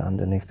and putting it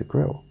underneath the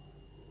grill.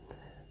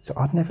 So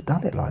I'd never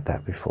done it like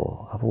that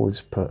before. I've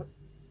always put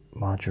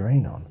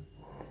margarine on.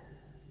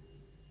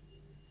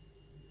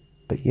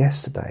 But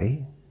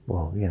yesterday,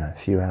 a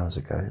few hours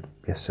ago,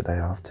 yesterday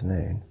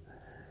afternoon,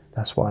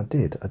 that's what I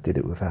did. I did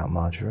it without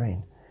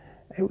margarine.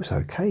 It was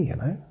okay,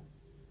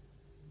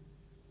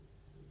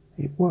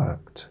 It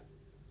worked.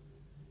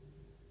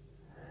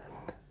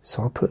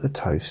 So I put the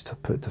toast,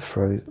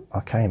 I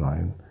came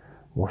home,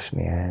 washed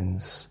my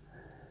hands,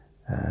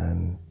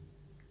 I've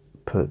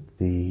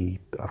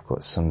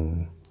got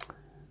some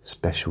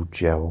special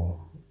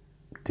gel,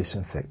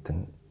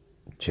 disinfectant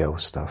gel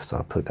stuff, so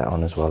I put that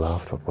on as well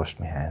after I've washed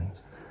my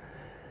hands.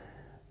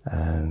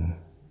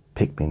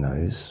 Pick my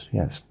nose,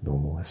 it's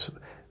normal. Isn't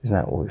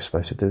that what we're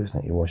supposed to do, isn't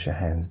it? You wash your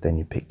hands, then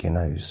you pick your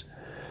nose.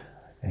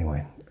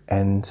 Anyway,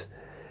 and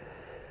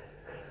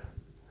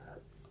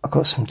I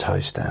got some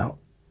toast out,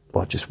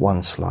 just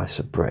one slice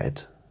of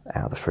bread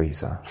out of the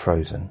freezer,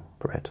 frozen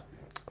bread.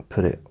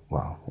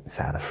 It's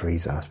out of the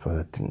freezer. I suppose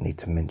I didn't need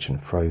to mention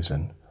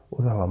frozen,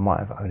 although I might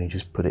have only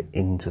just put it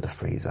into the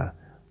freezer,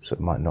 so it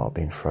might not have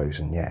been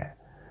frozen yet,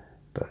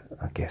 but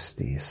I guess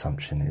the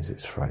assumption is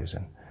it's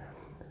frozen.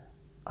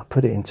 I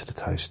put it into the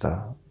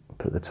toaster,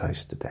 put the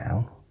toaster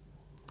down.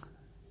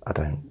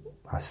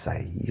 I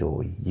say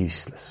you're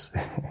useless.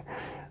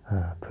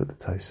 Put the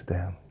toaster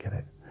down, get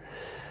it?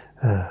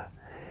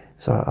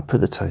 So I put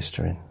the toast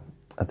in,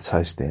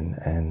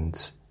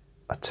 and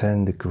I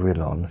turned the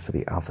grill on for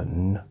the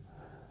oven,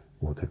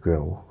 or the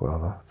grill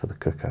rather, for the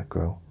cooker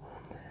grill.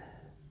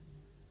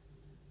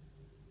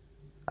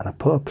 And I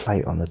put a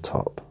plate on the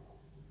top,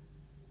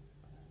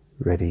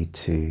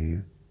 it's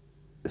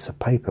a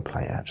paper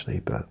plate actually,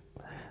 but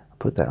I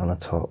put that on the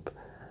top,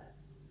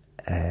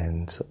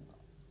 and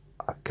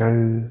I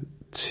go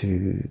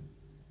to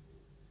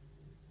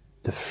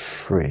the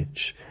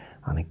fridge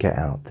and I get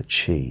out the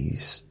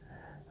cheese,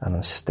 and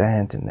I'm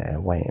standing there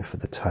waiting for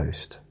the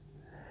toast.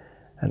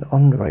 And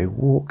Andre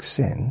walks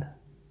in,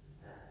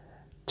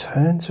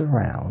 turns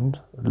around,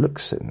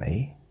 looks at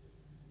me,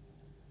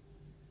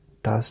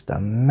 does the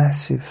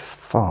massive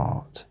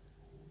fart,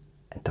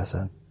 and does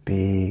a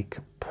big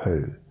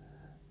poo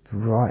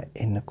right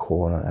in the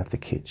corner of the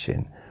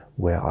kitchen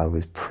where I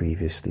was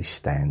previously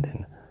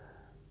standing,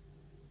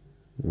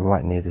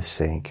 right near the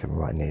sink and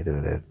right near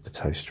the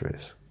toaster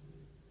is.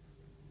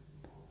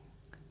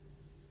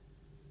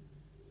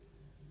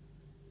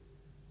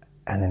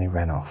 And then he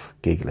ran off,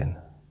 giggling.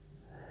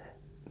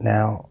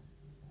 Now,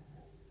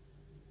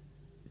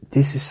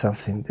 this is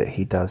something that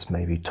he does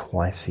maybe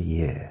twice a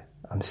year.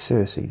 I'm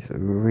seriously, it's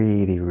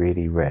really,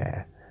 really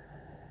rare.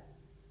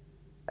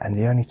 And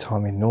the only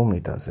time he normally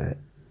does it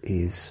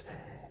is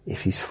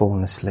if he's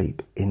fallen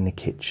asleep in the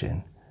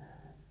kitchen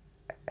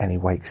and he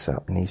wakes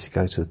up and needs to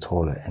go to the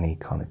toilet and he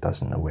kind of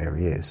doesn't know where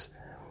he is,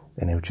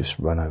 then he'll just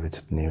run over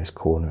to the nearest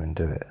corner and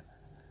do it.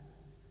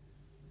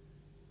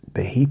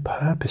 But he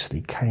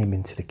purposely came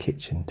into the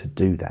kitchen to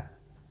do that.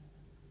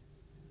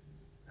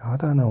 I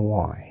don't know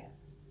why,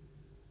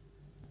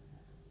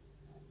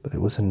 but it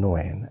was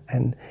annoying.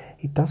 And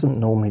he doesn't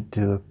normally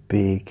do a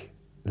big,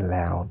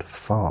 loud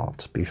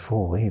fart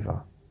before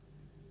either.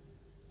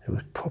 It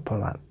was proper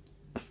like,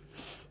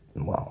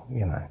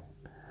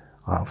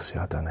 obviously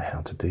I don't know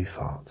how to do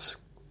farts,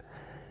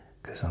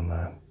 because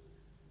I'm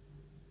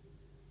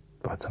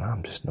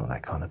just not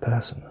that kind of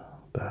person,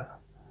 but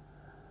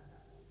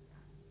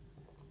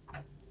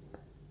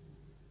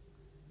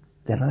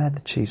then I had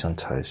the cheese on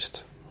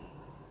toast,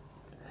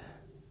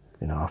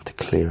 after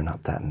clearing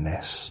up that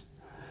mess.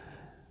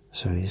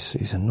 So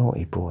he's a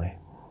naughty boy.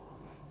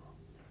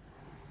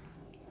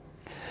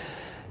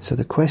 So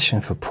the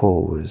question for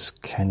Paul was,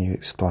 can you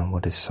explain why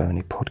there's so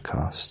many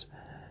podcasts?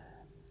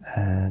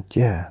 And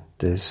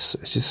it's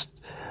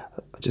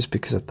just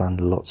because I've done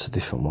lots of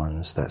different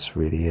ones, that's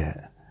really it.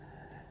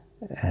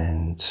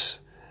 And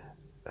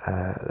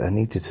I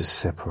needed to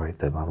separate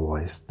them,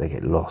 otherwise they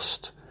get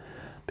lost,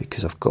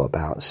 because I've got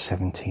about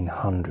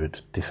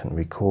 1,700 different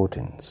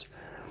recordings.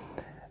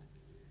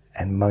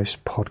 And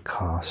most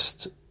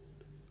podcast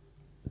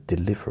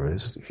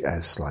deliverers,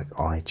 as like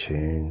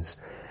iTunes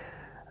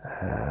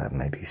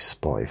maybe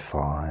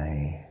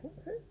Spotify.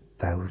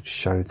 They'll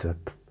show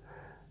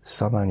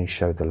some only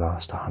show the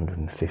last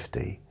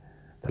 150,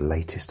 the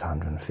latest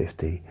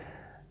 150.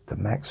 The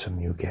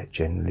maximum you'll get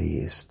generally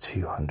is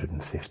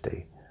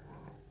 250,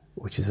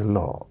 which is a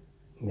lot.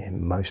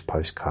 In most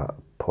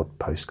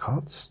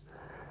postcards,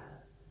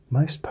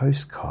 most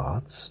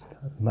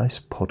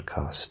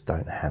podcasts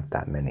don't have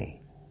that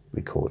many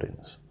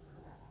recordings.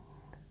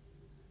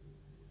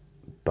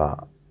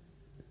 But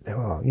there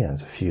are,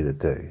 there's a few that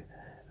do,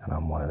 and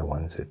I'm one of the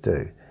ones that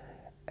do.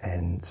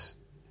 And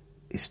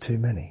it's too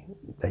many.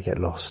 They get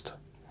lost.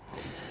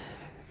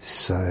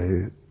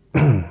 So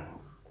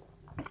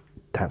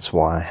that's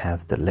why I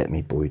have the Let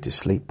Me Bore You to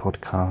Sleep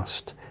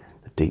podcast,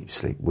 the Deep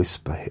Sleep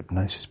Whisper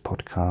Hypnosis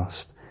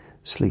podcast,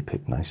 Sleep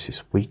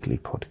Hypnosis Weekly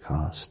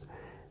podcast,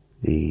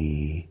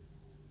 the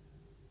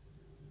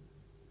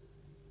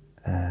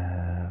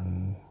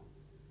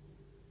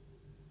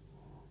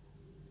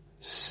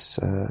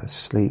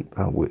sleep,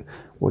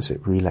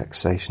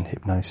 relaxation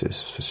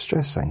hypnosis for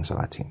stress,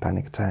 anxiety and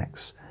panic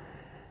attacks,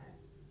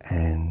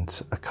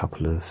 and a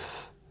couple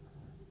of,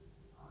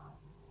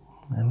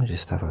 let me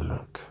just have a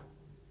look.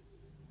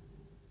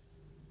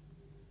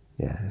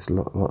 Yeah, there's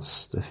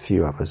a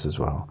few others as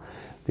well.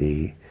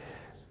 The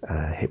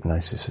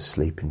hypnosis for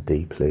sleeping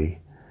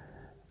deeply,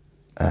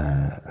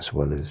 as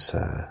well as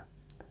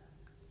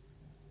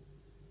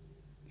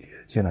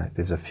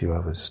there's a few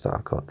others that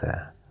I've got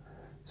there.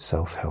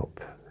 Self-help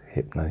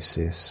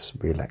hypnosis,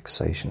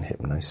 relaxation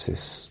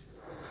hypnosis.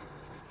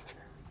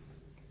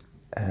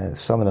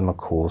 Some of them are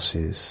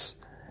courses,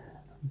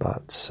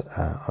 but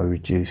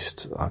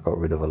I got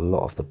rid of a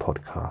lot of the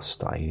podcasts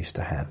that I used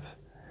to have.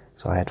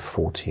 So I had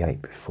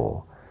 48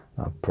 before.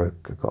 I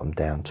got them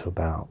down to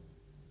about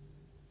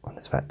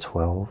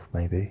 12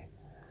 maybe.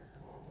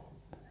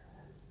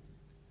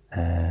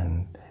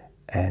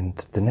 And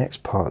the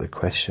next part of the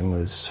question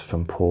was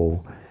from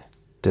Paul: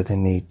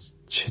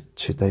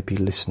 should they be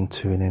listened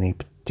to in any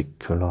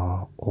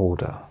particular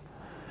order?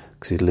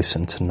 Because he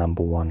listened to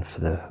number 1 for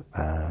the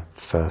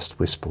first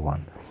whisper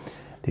one.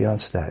 The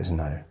answer to that is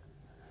no.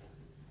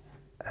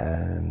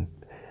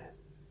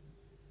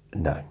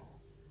 No.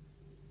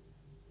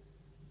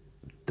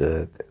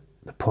 The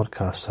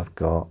podcasts I've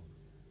got,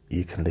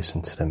 you can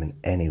listen to them in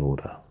any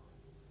order.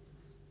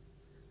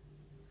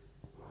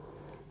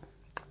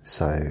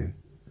 So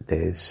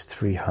there's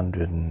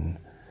 300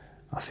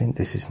 I think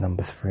this is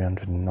number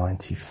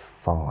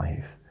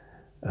 395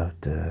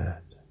 of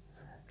the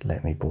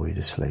Let Me Bore You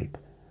to Sleep.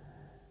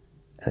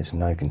 There's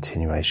no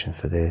continuation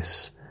for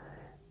this.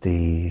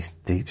 The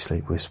Deep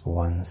Sleep Whisper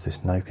ones,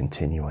 there's no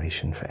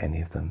continuation for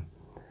any of them.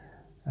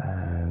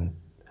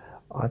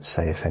 I'd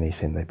say, if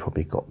anything, they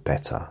probably got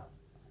better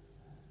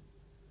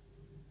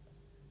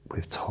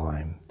with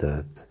time.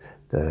 The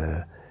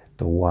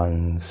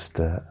ones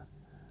that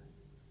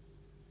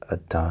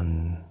are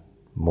done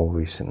more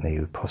recently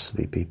would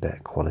possibly be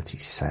better quality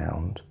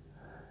sound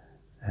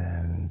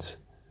and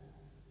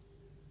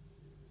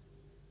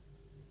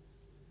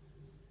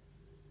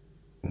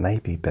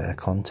maybe better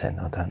content.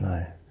 I don't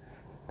know.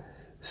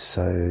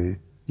 So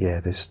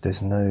yeah,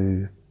 there's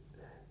no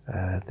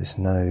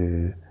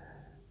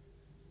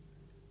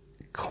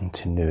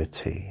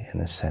continuity in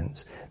a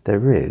sense.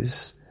 There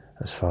is,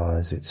 as far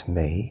as it's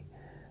me,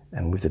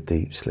 and with the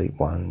deep sleep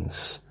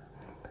ones,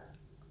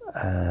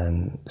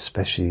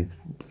 especially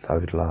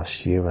over the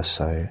last year or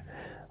so,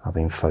 I've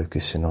been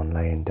focusing on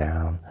laying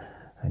down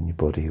and your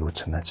body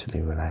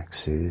automatically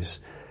relaxes,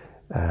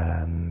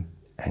 and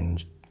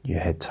your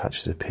head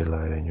touches the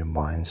pillow and your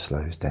mind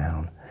slows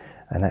down.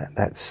 And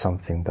that's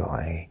something that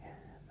I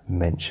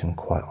mention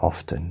quite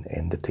often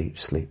in the Deep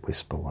Sleep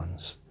Whisper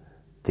ones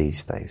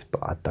these days,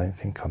 but I don't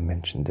think I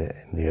mentioned it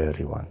in the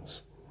early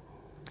ones.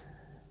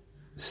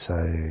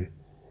 So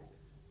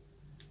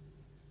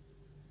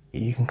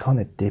you can kind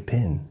of dip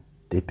in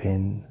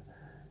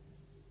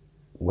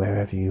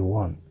wherever you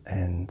want,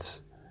 and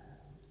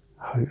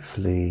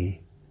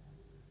hopefully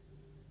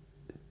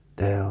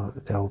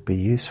they'll be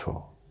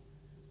useful.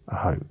 I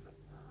hope.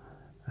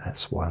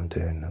 That's why I'm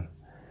doing them.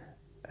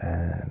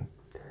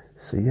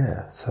 So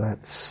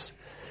that's.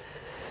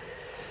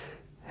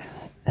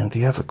 And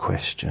the other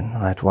question,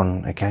 I had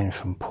one again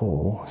from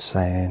Paul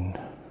saying,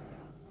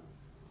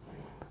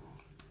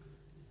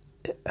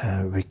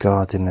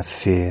 regarding the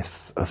fear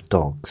of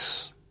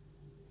dogs,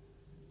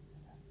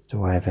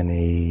 do I have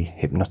any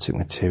hypnotic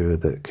material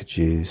that could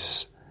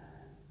use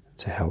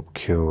to help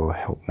cure or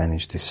help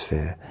manage this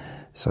fear?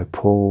 So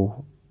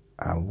Paul,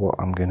 what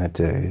I'm going to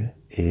do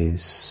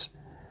is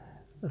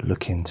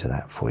look into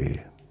that for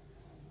you.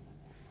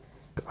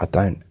 I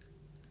don't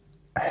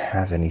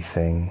have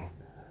anything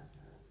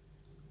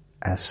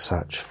as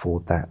such for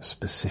that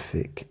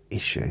specific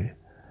issue,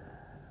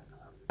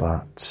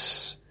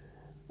 but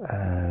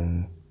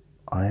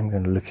I am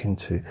going to look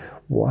into.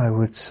 What I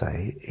would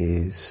say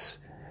is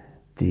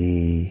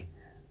the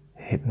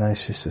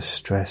hypnosis of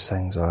stress,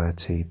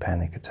 anxiety,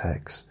 panic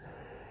attacks.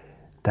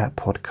 That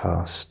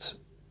podcast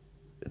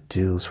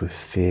deals with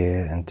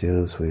fear and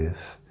deals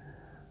with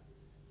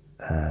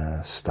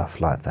stuff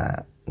like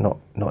that.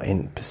 Not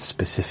in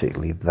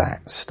specifically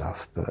that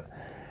stuff, but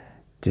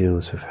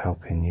deals with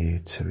helping you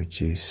to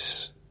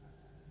reduce,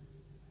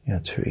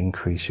 to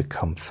increase your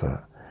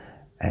comfort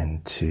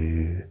and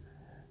to,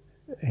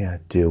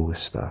 deal with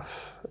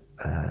stuff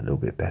a little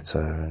bit better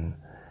and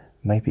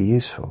maybe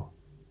useful.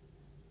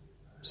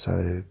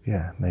 So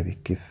yeah, maybe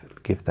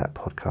give that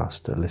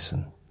podcast a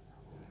listen.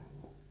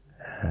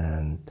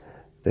 And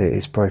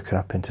it's broken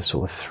up into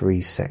sort of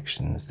 3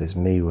 sections. There's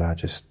me where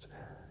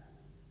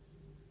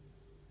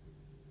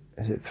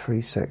is it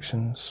 3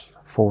 sections?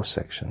 4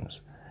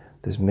 sections.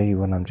 There's me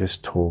when I'm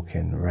just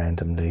talking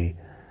randomly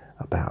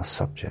about a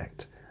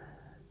subject.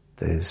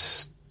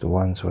 There's the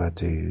ones where I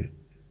do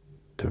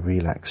the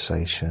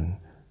relaxation,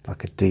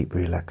 like a deep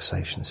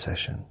relaxation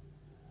session.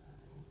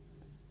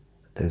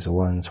 There's the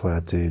ones where I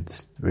do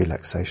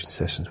relaxation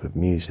sessions with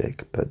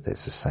music, but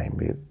it's the same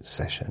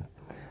session.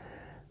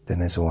 Then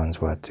there's the ones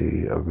where I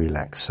do a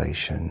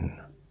relaxation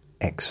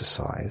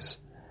exercise.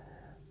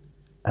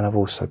 And I've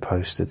also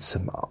posted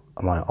some of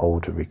my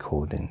older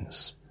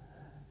recordings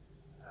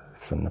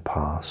from the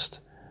past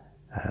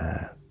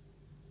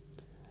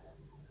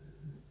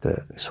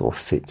that sort of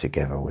fit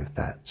together with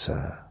that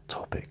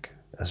topic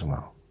as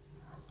well.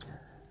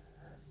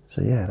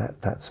 So yeah,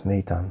 that's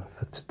me done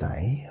for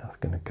today. I'm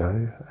going to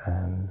go,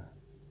 and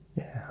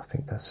yeah, I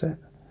think that's it.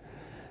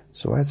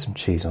 So I had some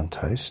cheese on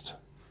toast,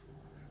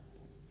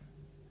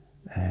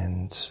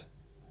 and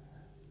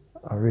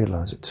I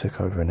realised it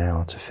took over an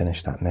hour to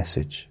finish that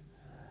message.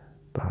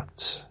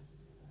 But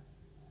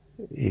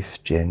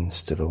if Jen's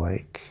still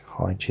awake,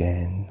 hi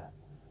Jen,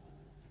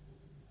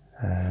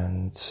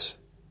 and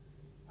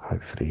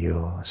hopefully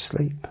you're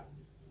asleep,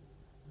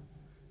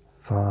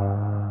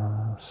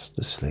 fast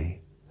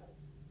asleep,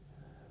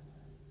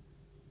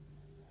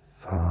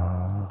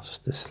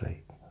 fast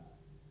asleep.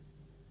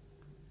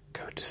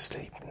 Go to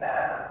sleep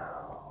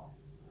now.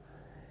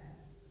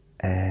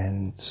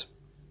 And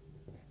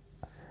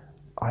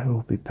I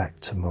will be back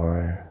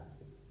tomorrow.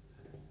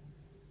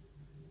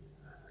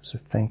 So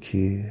thank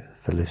you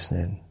for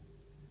listening.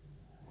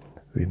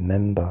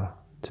 Remember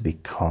to be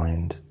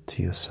kind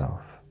to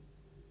yourself,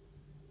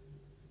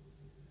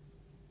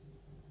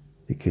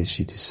 because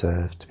you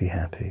deserve to be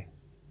happy.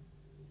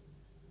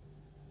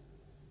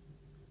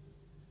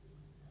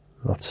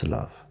 Lots of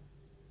love.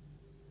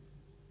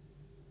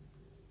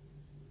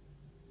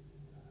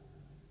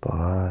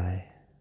 Bye.